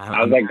 yeah,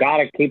 I was like,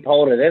 gotta keep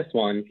hold of this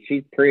one.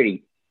 She's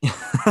pretty.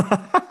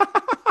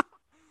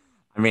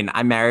 I'm I mean,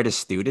 I married a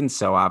student,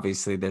 so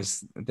obviously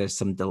there's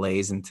some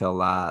delays until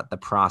the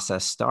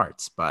process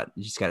starts. But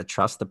you just got to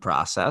trust the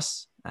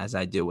process, as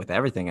I do with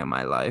everything in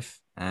my life,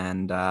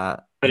 and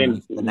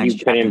wait for the next You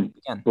chapter to couldn't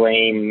begin.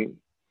 blame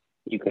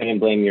you couldn't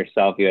blame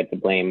yourself. You had to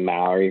blame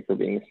Mallory for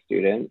being a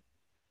student.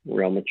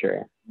 Real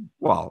mature.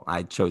 Well,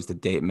 I chose to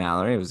date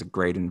Mallory. It was a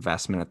great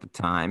investment at the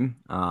time,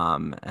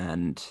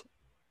 and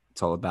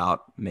it's all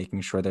about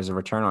making sure there's a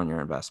return on your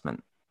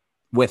investment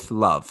with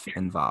love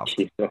involved.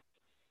 Jesus.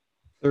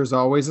 There's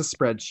always a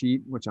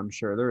spreadsheet, which I'm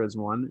sure there is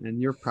one,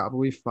 and you're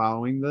probably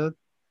following the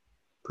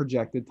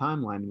projected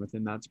timeline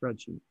within that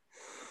spreadsheet.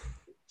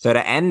 So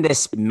to end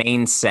this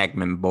main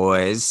segment,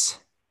 boys,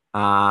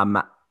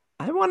 I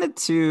wanted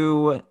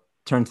to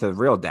turn to the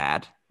real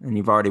dad, and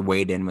you've already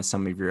weighed in with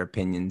some of your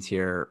opinions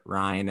here,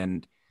 Ryan,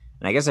 and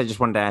I guess I just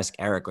wanted to ask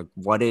Eric, like,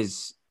 what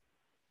is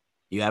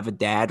you have a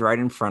dad right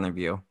in front of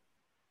you.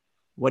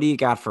 What do you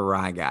got for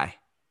Rye Guy,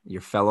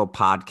 your fellow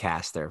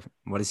podcaster?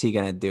 What is he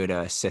gonna do to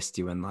assist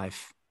you in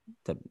life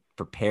to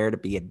prepare to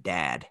be a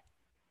dad?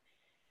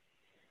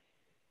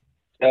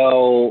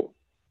 So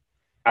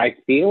I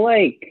feel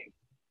like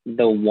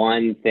the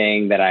one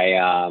thing that I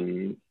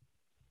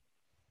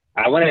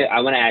want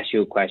to ask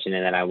you a question,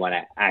 and then I want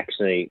to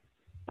actually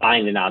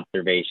find an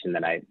observation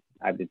that I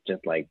was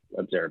just like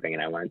observing,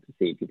 and I wanted to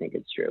see if you think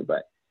it's true.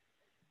 But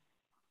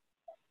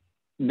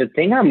the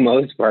thing I'm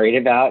most worried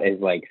about is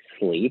like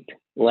sleep.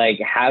 Like,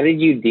 how did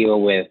you deal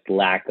with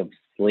lack of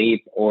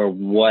sleep, or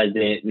was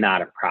it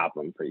not a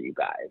problem for you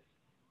guys?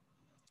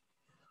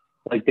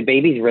 Like, the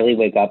babies really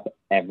wake up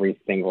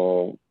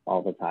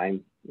all the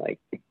time. Like,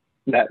 is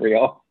that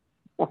real?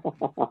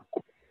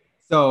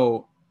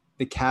 So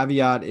the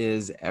caveat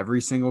is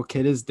every single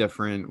kid is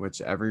different,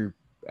 which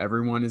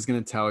everyone is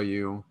going to tell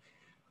you.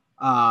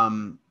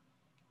 Um,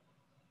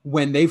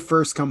 when they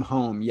first come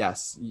home,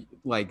 yes,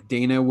 like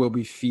Dana will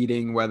be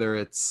feeding, whether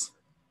it's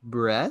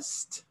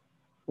breast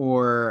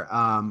or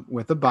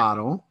with a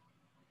bottle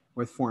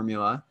with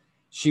formula.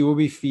 She will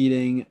be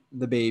feeding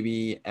the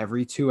baby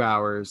every 2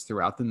 hours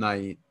throughout the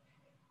night,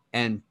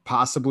 and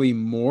possibly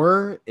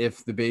more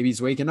if the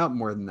baby's waking up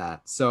more than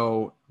that.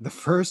 So the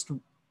first,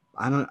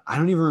 I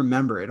don't even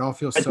remember. It all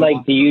feels It's so like,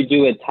 long. do you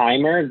do a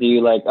timer? Do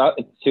you like, oh,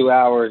 it's 2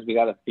 hours, we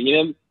gotta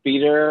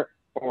feed her,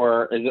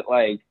 or is it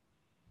like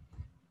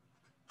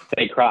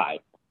they cry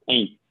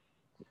and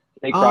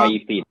they cry, you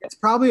feed them? It's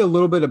probably a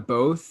little bit of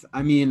both.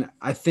 I mean,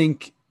 I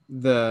think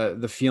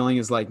the feeling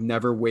is like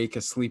never wake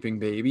a sleeping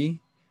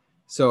baby.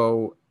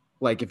 So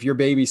like if your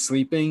baby's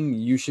sleeping,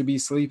 you should be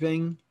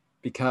sleeping,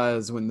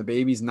 because when the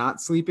baby's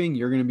not sleeping,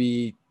 you're going to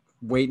be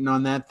waiting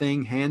on that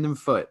thing hand and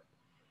foot.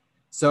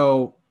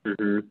 So,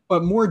 Mm-hmm.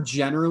 but more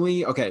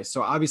generally, okay,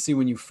 so obviously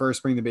when you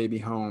first bring the baby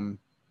home,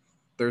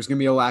 there's going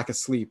to be a lack of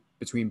sleep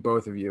between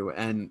both of you,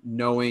 and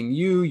knowing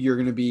you're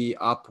going to be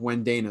up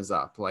when Dana's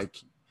up.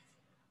 Like,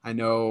 I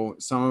know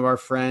some of our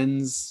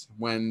friends,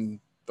 when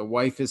the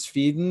wife is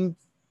feeding,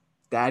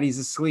 daddy's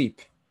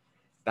asleep.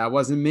 That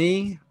wasn't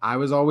me. I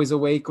was always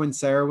awake when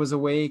Sarah was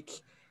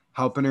awake,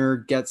 helping her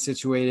get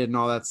situated and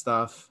all that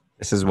stuff.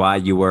 This is why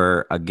you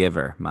were a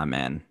giver, my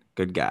man.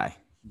 Good guy.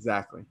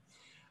 Exactly.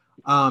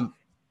 Um,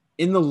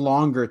 in the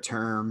longer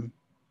term,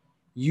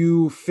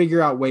 you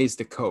figure out ways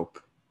to cope.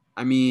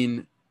 I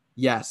mean,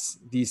 yes,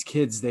 these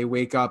kids, they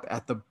wake up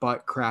at the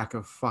butt crack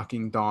of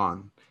fucking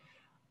dawn.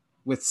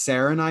 With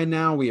Sarah and I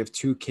now, we have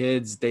two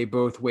kids. They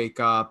both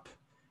wake up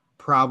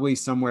probably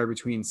somewhere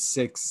between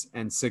 6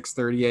 and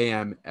 6:30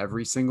 a.m.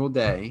 every single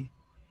day.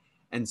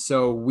 And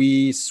so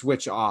we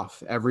switch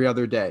off every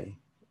other day.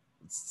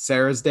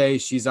 Sarah's day,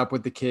 she's up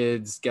with the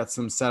kids, gets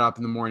them set up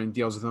in the morning,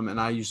 deals with them, and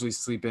I usually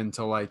sleep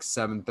until like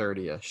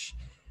 7:30ish.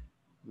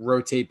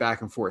 Rotate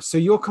back and forth. So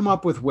you'll come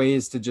up with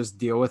ways to just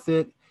deal with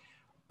it,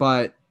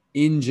 but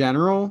in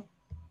general,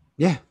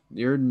 yeah,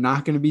 you're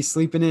not going to be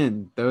sleeping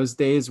in. Those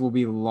days will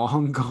be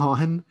long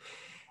gone.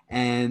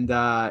 And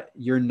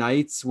your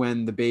nights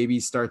when the baby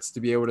starts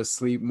to be able to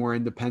sleep more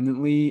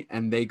independently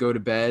and they go to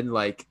bed,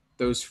 like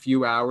those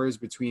few hours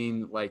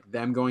between like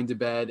them going to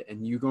bed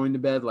and you going to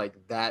bed, like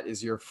that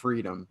is your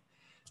freedom.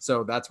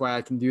 So that's why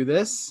I can do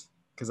this,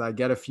 because I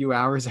get a few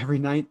hours every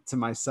night to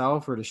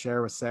myself or to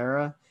share with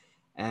Sarah,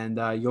 and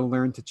you'll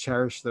learn to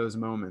cherish those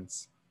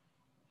moments.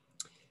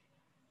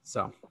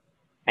 So,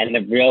 And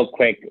the real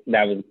quick,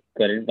 that was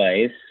good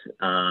advice,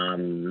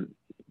 to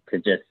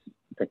just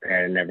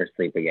prepare to never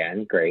sleep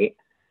again. Great.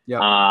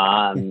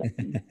 yeah.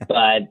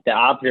 But the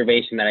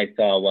observation that I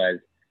saw was,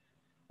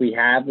 we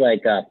have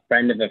like a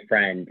friend of a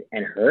friend,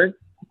 and her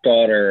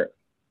daughter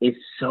is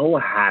so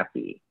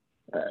happy.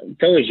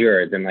 So is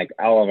yours, and like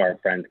all of our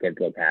friends' kids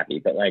look happy.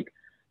 But like,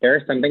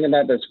 there's something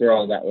about this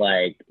girl that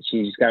like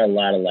she's got a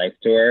lot of life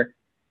to her,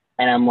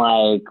 and I'm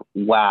like,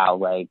 wow,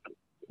 like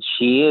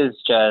she is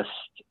just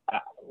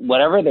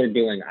whatever they're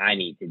doing, I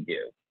need to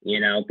do,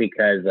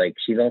 because like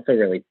she's also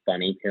really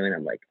funny too, and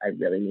I'm like, I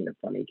really need a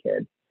funny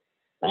kid.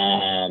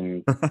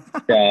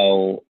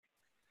 So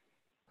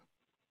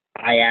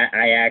I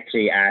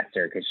actually asked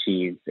her, because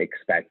she's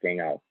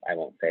expecting. Oh, I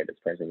won't say this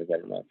person because I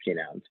don't know if she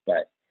announced,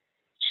 but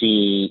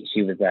she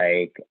was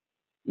like,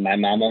 my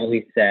mom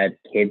always said,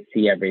 kids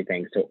see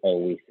everything, so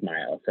always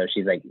smile. So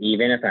she's like,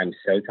 even if I'm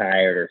so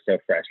tired or so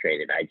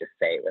frustrated, I just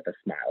say it with a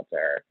smile to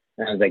her.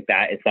 And I was like,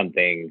 that is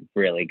something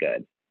really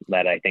good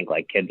that I think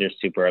like kids are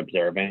super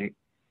observant.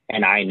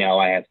 And I know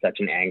I have such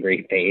an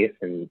angry face,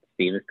 and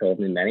Steve has told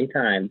me many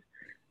times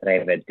that I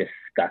have a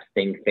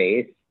disgusting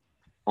face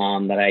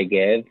that I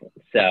give.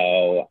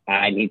 So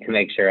I need to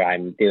make sure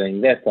I'm doing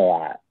this a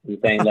lot. I'm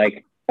saying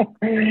like,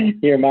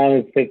 your mom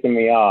is pissing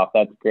me off.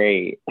 That's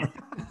great.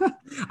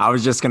 I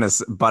was just gonna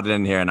butt it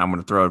in here, and I'm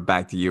gonna throw it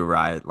back to you,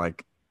 Riot.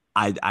 Like,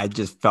 I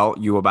just felt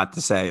you about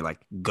to say, like,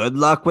 good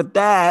luck with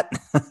that.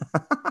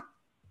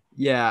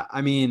 Yeah,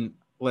 I mean,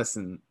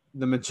 listen,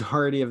 the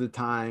majority of the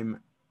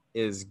time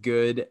is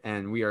good,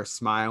 and we are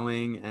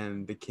smiling,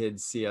 and the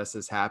kids see us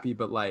as happy.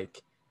 But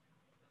like,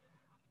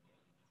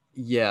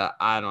 yeah,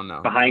 I don't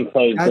know. Behind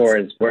closed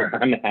doors, where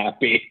I'm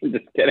happy.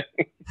 Just kidding.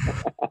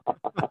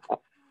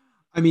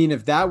 I mean,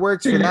 if that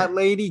works for that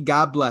lady,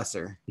 God bless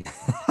her.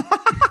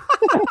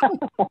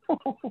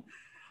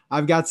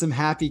 I've got some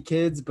happy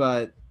kids,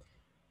 but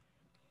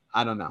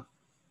I don't know.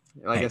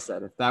 Like I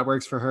said, if that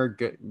works for her,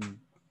 good.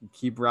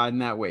 Keep riding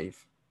that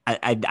wave.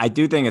 I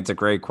do think it's a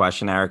great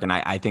question, Eric, and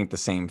I think the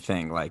same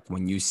thing. Like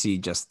when you see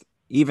just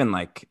even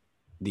like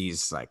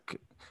these like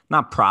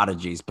not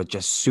prodigies, but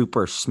just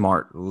super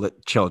smart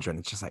children,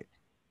 it's just like,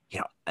 you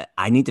know,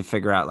 I need to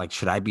figure out like,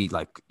 should I be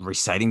like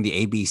reciting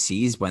the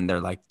ABCs when they're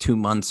like 2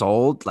 months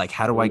old? Like,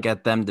 how do I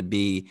get them to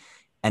be?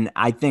 And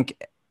I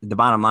think the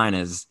bottom line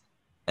is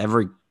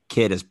every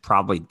kid is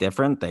probably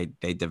different.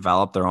 They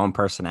develop their own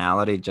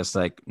personality, just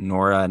like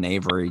Nora and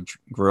Avery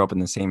grew up in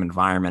the same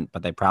environment,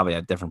 but they probably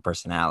have different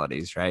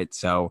personalities, right?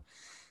 So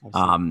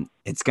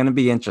it's going to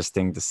be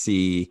interesting to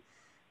see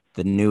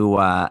the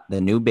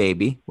new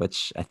baby,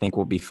 which I think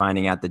we'll be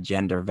finding out the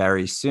gender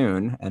very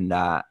soon, and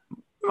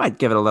we might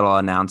give it a little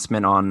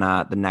announcement on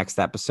the next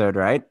episode,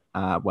 right?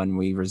 When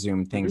we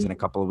resume things in a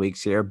couple of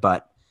weeks here.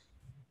 But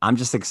I'm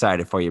just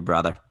excited for you,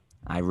 brother.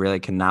 I really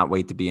cannot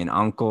wait to be an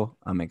uncle.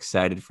 I'm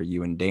excited for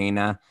you and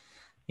Dana.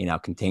 You know,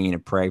 continue to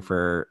pray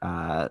for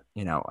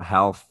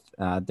health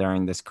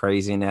during this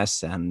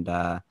craziness, and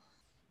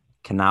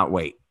cannot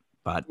wait.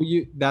 But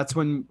that's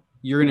when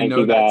you're gonna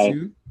know that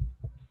soon.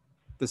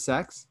 The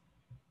sex.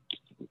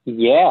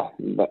 Yeah,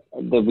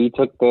 we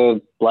took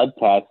the blood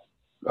test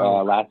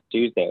last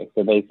Tuesday,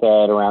 so they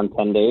said around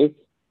 10 days.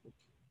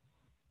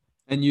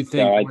 And you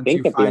think once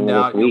you find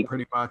out, you'll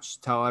pretty much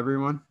tell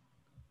everyone?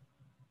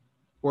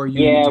 Or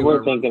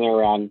we're thinking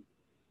around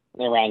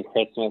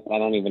Christmas. I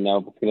don't even know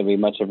if it's going to be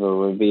much of a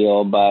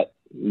reveal, but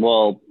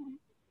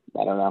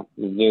I don't know,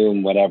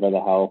 Zoom, whatever the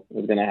hell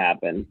is going to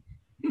happen.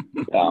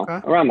 So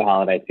around the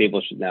holidays,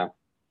 people should know.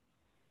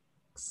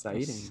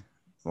 Exciting.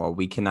 Well,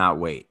 we cannot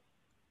wait.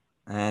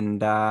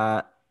 And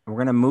we're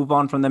going to move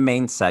on from the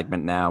main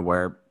segment now,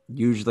 where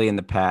usually in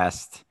the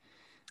past,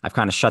 I've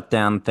kind of shut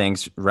down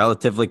things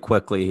relatively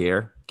quickly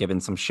here, giving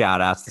some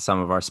shout outs to some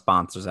of our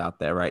sponsors out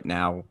there right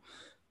now.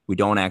 We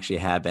don't actually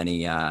have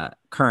any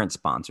current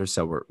sponsors,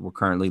 so we're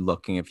currently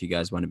looking. If you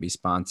guys want to be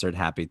sponsored,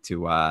 happy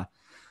to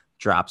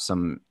drop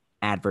some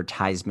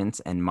advertisements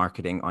and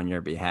marketing on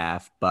your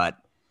behalf. But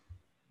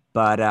we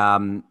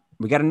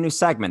got a new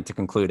segment to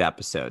conclude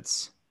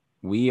episodes.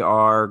 We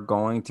are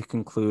going to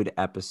conclude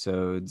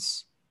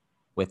episodes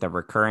with a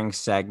recurring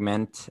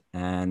segment.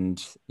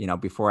 And,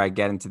 before I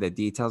get into the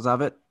details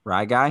of it,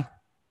 Rye Guy,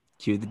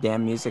 cue the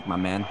damn music, my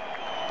man.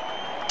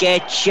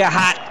 Get your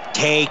hot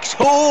takes.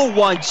 Who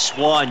wants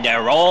one?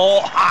 They're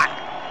all hot.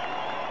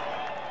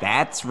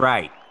 That's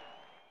right.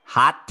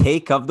 Hot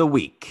take of the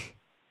week.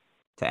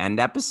 To end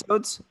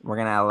episodes, we're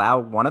going to allow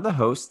one of the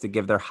hosts to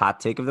give their hot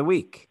take of the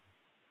week.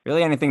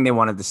 Really anything they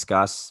want to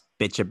discuss,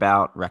 bitch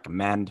about,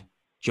 recommend,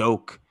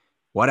 joke,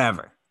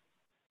 whatever.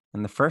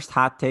 And the first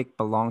hot take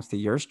belongs to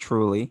yours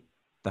truly,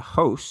 the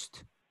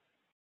host,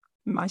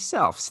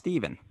 myself,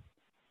 Steven.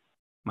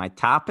 My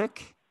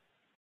topic,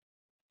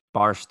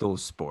 Barstool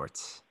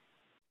Sports.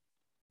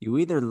 You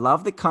either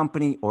love the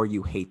company or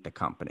you hate the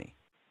company.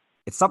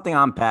 It's something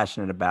I'm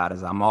passionate about,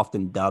 as I'm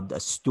often dubbed a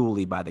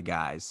stoolie by the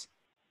guys.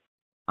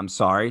 I'm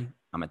sorry.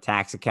 I'm a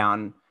tax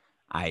accountant.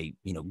 I,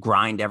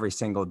 grind every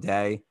single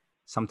day.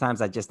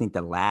 Sometimes I just need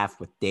to laugh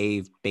with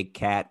Dave, Big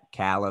Cat,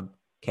 Caleb,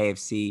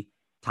 KFC,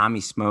 Tommy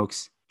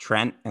Smokes,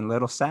 Trent, and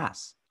Little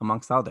Sass,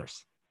 amongst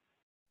others.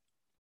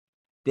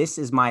 This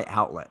is my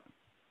outlet.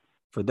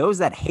 For those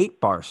that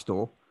hate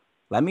Barstool,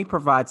 let me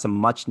provide some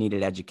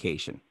much-needed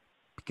education,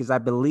 because I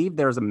believe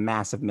there is a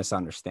massive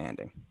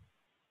misunderstanding.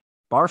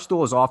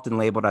 Barstool is often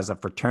labeled as a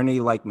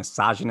fraternity-like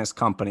misogynist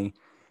company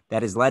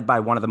that is led by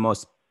one of the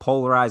most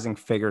polarizing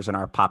figures in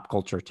our pop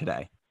culture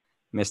today,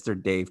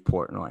 Mr. Dave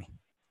Portnoy,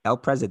 El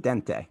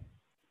Presidente.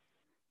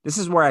 This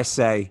is where I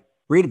say,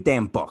 read a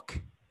damn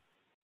book.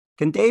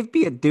 Can Dave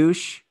be a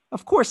douche?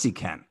 Of course he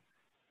can.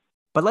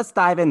 But let's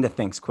dive into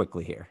things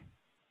quickly here.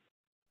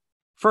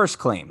 First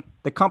claim,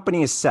 the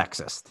company is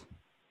sexist.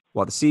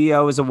 While the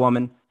CEO is a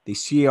woman, the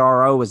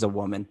CRO is a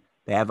woman.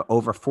 They have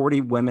over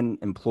 40 women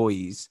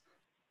employees.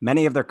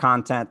 Many of their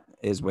content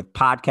is with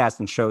podcasts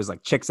and shows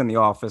like Chicks in the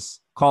Office,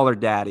 call her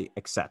daddy,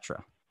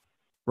 etc.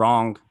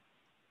 Wrong.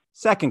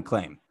 Second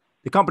claim,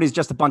 the company's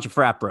just a bunch of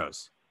frat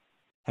bros.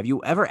 Have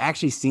you ever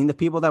actually seen the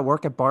people that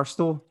work at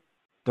Barstool?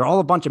 They're all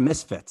a bunch of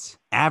misfits,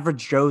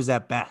 average Joes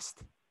at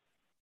best.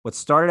 What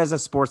started as a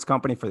sports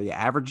company for the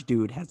average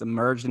dude has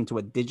emerged into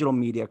a digital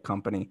media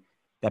company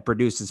that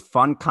produces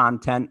fun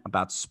content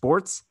about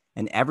sports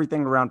and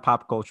everything around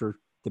pop culture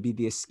to be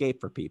the escape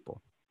for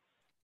people.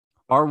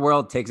 Our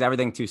world takes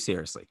everything too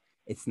seriously.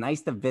 It's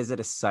nice to visit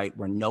a site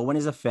where no one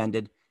is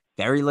offended,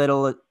 very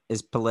little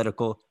is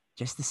political,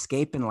 just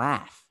escape and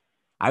laugh.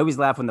 I always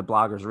laugh when the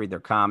bloggers read their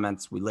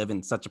comments. We live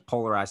in such a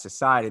polarized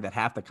society that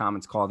half the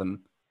comments call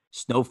them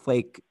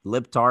snowflake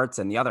libtards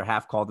and the other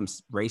half call them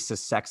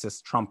racist,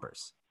 sexist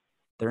Trumpers.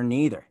 They're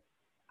neither.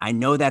 I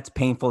know that's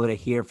painful to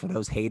hear for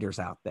those haters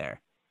out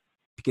there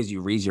because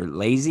you read your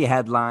lazy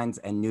headlines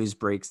and news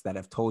breaks that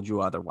have told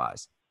you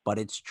otherwise, but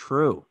it's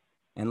true.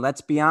 And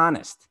let's be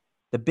honest,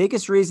 the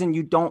biggest reason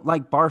you don't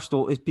like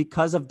Barstool is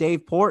because of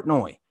Dave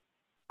Portnoy.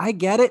 I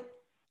get it.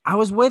 I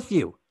was with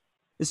you.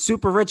 This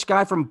super rich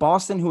guy from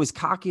Boston who is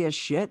cocky as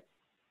shit.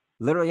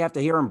 Literally have to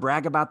hear him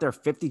brag about their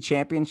 50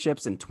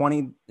 championships in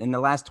the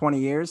last 20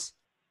 years.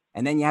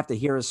 And then you have to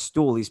hear his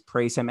stoolies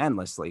praise him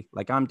endlessly,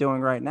 like I'm doing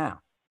right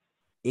now.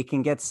 It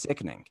can get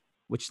sickening,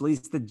 which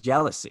leads to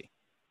jealousy.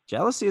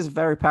 Jealousy is a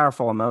very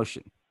powerful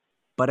emotion.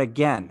 But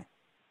again,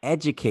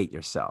 educate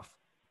yourself.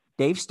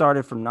 Dave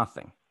started from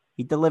nothing.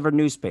 He delivered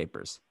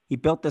newspapers. He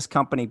built this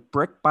company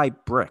brick by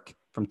brick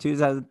from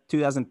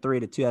 2003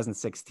 to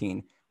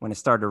 2016 when it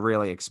started to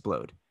really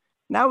explode.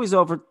 Now he's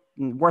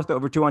worth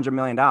over $200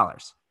 million.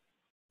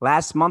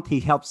 Last month, he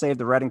helped save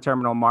the Reading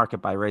terminal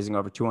market by raising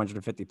over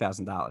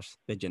 $250,000.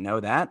 Did you know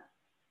that?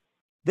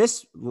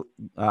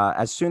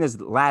 As soon as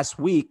last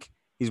week,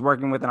 he's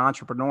working with an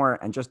entrepreneur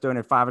and just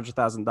donated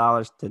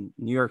 $500,000 to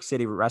New York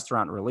City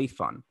Restaurant Relief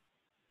Fund.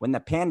 When the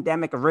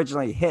pandemic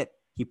originally hit,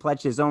 he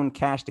pledged his own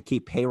cash to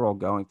keep payroll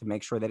going to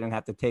make sure they didn't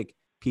have to take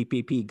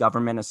PPP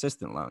government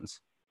assistance loans.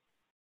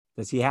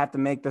 Does he have to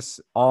make this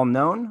all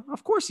known?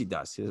 Of course he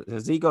does.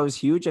 His ego is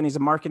huge and he's a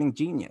marketing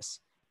genius,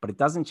 but it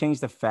doesn't change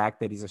the fact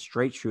that he's a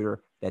straight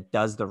shooter that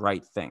does the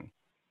right thing.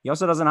 He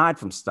also doesn't hide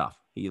from stuff.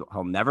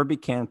 He'll never be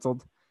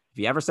canceled. If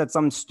he ever said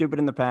something stupid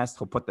in the past,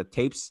 he'll pull the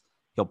tapes.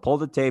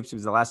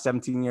 Because the last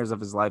 17 years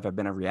of his life have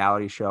been a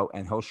reality show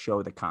and he'll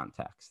show the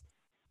context.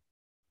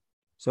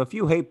 So if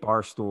you hate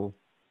Barstool,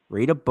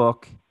 read a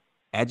book,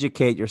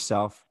 educate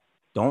yourself.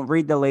 Don't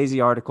read the lazy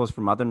articles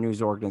from other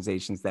news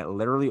organizations that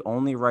literally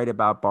only write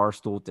about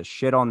Barstool to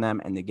shit on them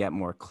and to get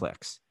more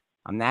clicks.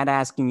 I'm not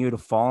asking you to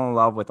fall in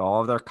love with all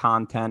of their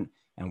content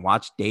and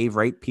watch Dave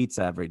rate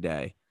pizza every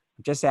day.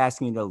 I'm just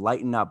asking you to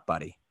lighten up,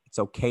 buddy. It's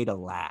okay to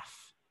laugh.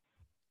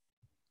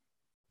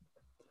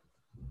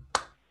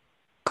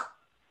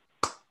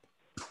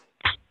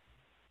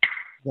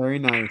 Very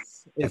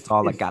nice. That's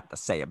all I got to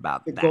say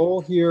about that. The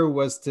goal here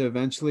was to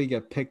eventually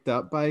get picked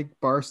up by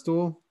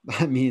Barstool.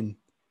 I mean,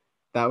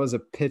 that was a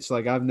pitch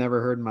like I've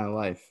never heard in my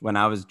life. When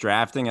I was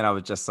drafting it, I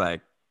was just like,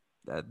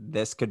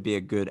 this could be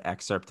a good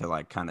excerpt to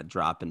like kind of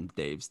drop in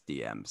Dave's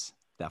DMs.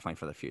 Definitely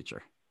for the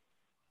future.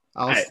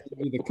 I'll send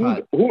you the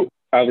cut.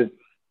 I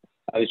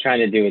was trying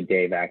to do a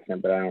Dave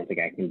accent, but I don't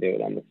think I can do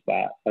it on the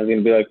spot. I was going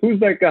to be like,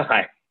 who's that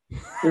guy?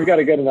 We got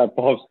to get in that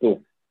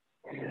Barstool.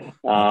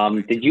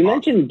 Did you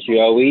mention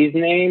Joey's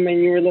name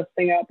and you were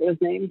listing out those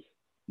names?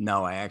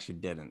 No, I actually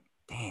didn't.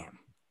 Damn.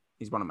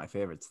 He's one of my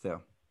favorites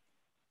too.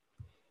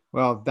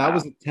 Well, that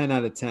was a 10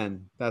 out of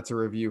 10. That's a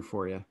review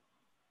for you.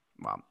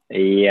 Wow.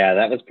 Yeah,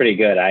 that was pretty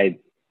good. I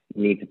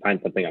need to find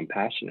something I'm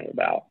passionate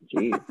about.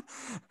 Jeez.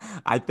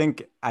 I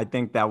think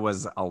that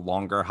was a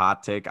longer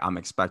hot take. I'm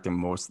expecting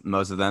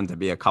most of them to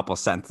be a couple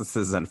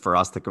sentences and for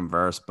us to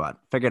converse, but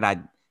figured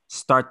I'd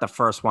start the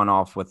first one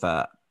off with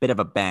a bit of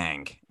a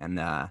bang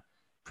and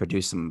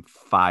produce some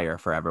fire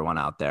for everyone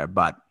out there.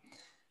 But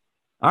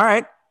all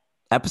right,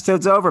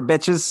 episode's over,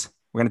 bitches.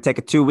 We're going to take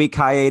a 2-week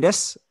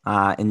hiatus.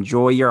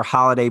 Enjoy your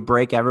holiday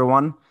break,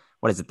 everyone.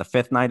 What is it, the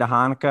 5th night of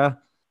Hanukkah?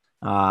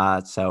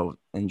 So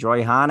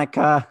enjoy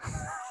Hanukkah.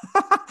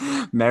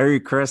 Merry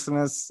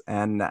Christmas.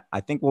 And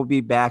I think we'll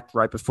be back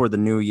right before the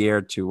new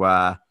year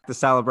to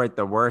celebrate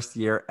the worst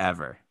year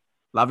ever.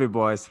 Love you,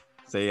 boys.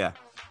 See ya.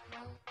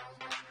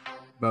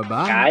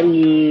 Bye-bye.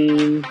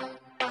 Bye.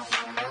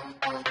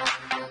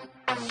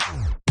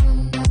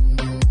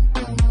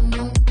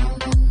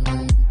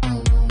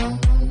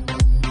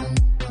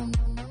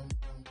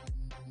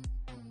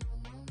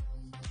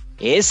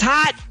 It's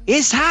hot.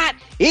 It's hot.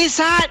 It's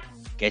hot.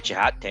 Get your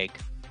hot take.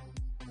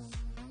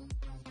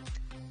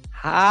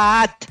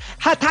 Hot.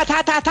 Hot, hot,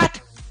 hot, hot,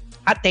 hot.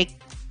 Hot take.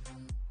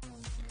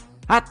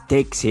 Hot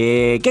takes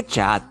here. Get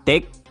your hot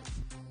take.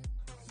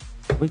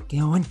 We're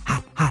going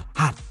hot, hot,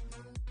 hot.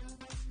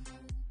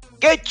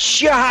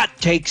 Get your hot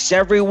takes,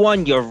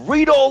 everyone. You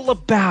read all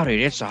about it.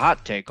 It's a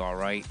hot take, all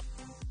right.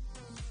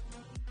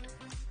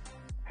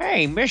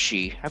 Hey,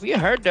 Mishy, have you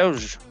heard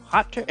those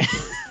hot takes?